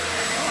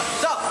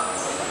 So,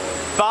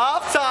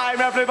 bath time,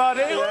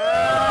 everybody.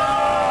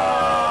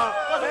 Yeah.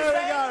 There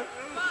we go.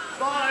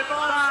 Bye-bye,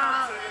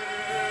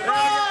 fountain.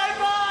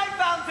 Bye-bye,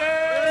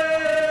 fountain.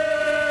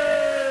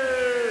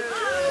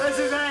 This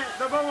is it,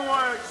 the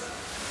Bubbleworks.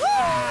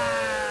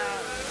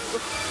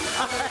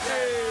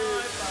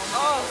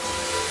 Oh,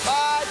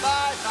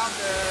 bye-bye,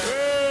 fountain.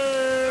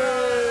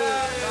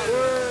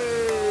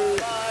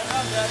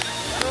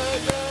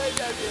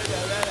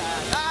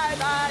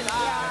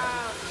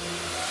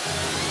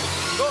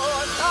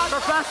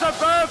 Professor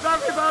Burp,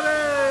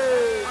 everybody!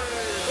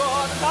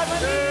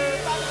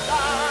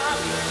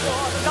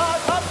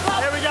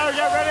 Here we go,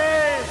 get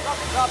ready!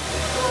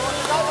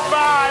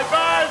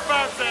 Bye-bye,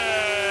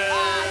 fountain!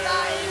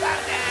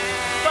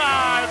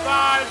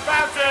 Bye-bye,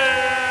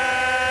 fountain!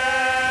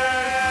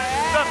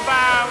 The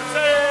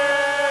fountain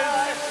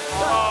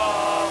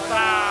of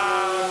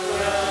fountain!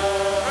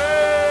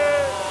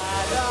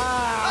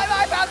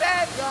 Bye-bye,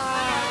 fountain!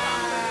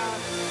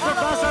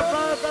 Professor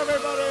Burp,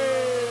 everybody!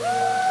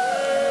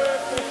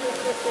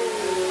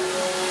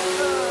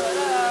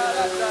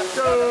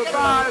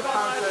 Goodbye,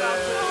 fountain!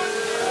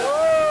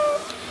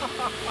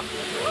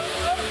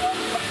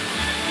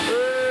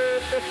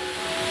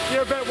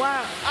 You're a bit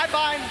wet. I'm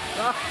fine.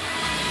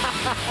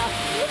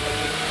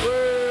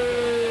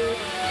 Through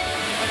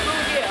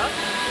here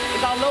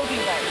is our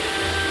loading bay.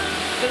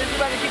 So this is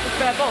where we keep the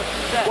spare boats.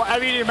 There.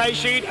 Whatever you do, make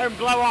sure you don't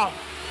blow off.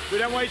 We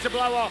don't want you to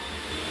blow off.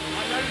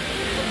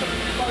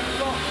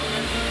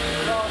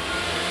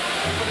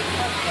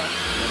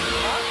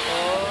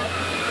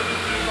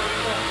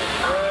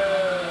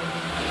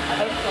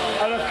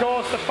 And of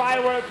course, the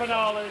firework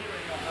finale.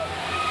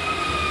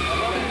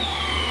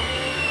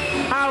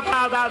 how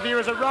about that,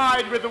 viewers? A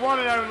ride with the one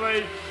and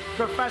only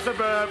Professor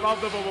Burp of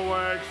the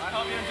Bubbleworks.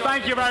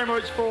 Thank you very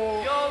much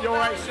for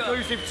your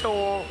exclusive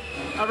tour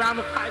around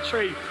the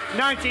factory,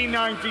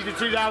 1990 to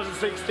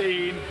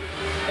 2016.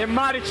 It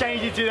might have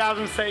changed in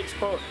 2006,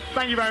 but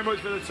thank you very much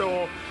for the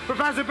tour.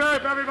 Professor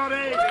Burp,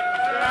 everybody!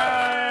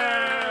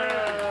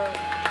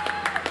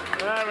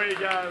 There we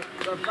go.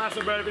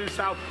 Professor Burp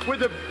himself, with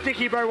the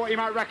dicky bow, what you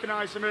might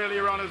recognise from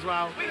earlier on as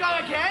well. We go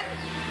again.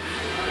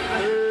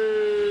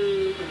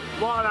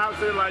 What an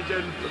absolute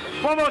legend.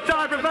 One more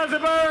time, Professor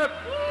Burp!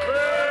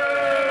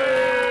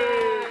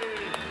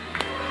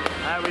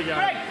 There we go.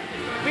 Great.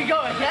 We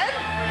go again.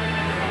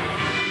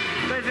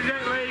 Ladies and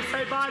gentlemen,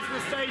 say bye to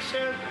the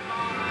station.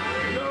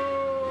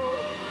 No,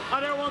 I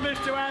don't want this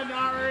to end,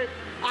 Harry.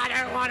 I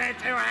don't want it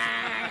to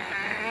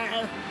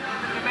end.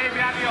 It may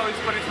be adios,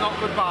 but it's not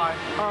goodbye.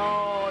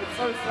 Oh, it's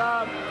so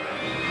sad.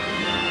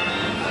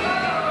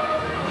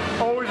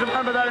 Always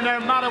remember though, no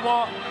matter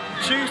what,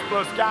 juice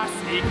plus gas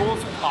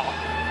equals pop.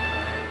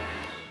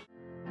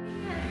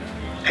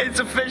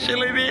 It's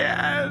officially the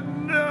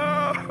end.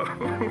 No.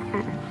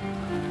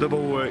 The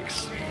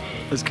Bubbleworks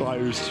is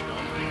closed.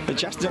 At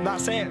Chessington,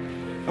 that's it.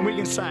 And we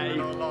can say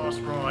Our last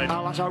ride.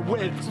 our last ride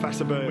with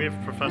Professor Burp. With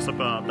Professor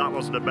Burp. That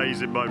was an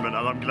amazing moment,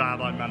 and I'm glad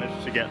I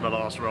managed to get the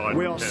last ride.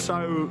 We are with him.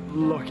 so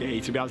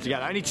lucky to be able to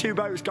get it. Only 2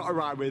 boats got a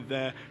ride with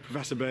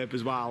Professor Burp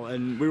as well,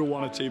 and we were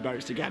one of 2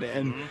 boats to get it.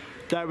 And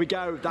there we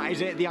go. That is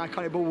it. The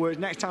iconic Bubbleworks.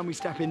 Next time we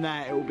step in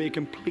there, it will be a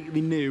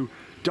completely new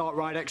dark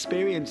ride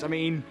experience. I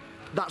mean,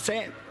 that's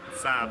it.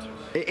 Sad.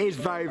 It is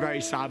very,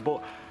 very sad,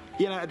 but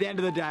you know, at the end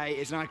of the day,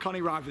 it's an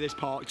iconic ride for this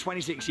park.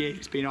 26 years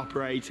it's been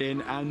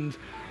operating, and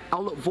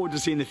I'll look forward to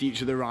seeing the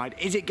future of the ride.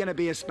 Is it going to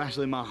be as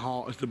special in my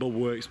heart as the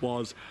Bubbleworks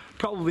was?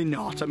 Probably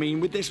not. I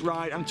mean, with this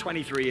ride, I'm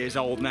 23 years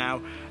old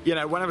now. You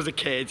know, when I was a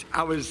kid,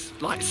 I was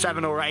like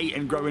 7 or 8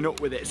 and growing up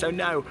with it. So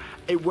no,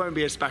 it won't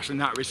be as special in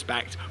that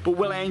respect. But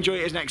will I enjoy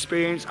it as an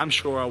experience? I'm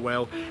sure I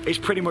will. It's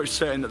pretty much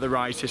certain that the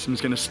ride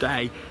system's going to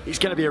stay. It's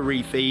going to be a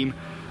re-theme.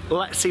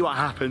 Let's see what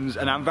happens,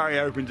 and I'm very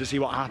open to see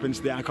what happens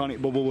to the iconic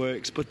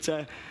Bubbleworks. But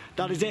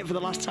that is it for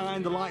the last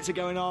time. The lights are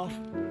going off,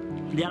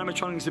 the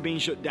animatronics are being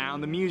shut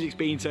down, the music's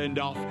being turned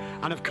off,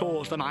 and of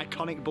course the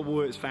iconic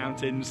Bubbleworks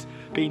fountains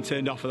being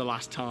turned off for the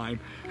last time.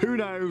 Who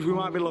knows, we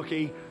might be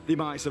lucky, they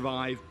might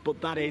survive,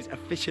 but that is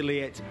officially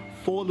it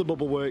for the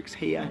Bubbleworks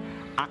here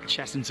at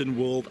Chessington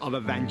World of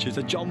Adventures.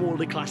 A John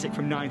Wardley classic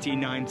from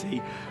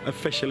 1990,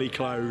 officially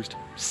closed.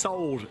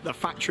 Sold. The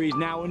factory is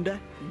now under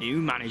new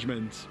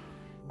management.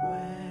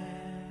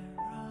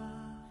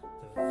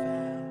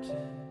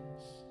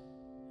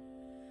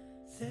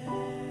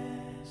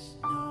 There's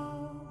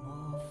no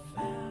more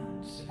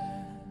fountains.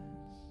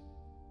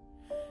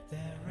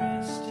 They're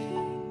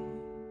resting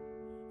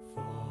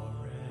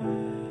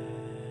forevermore.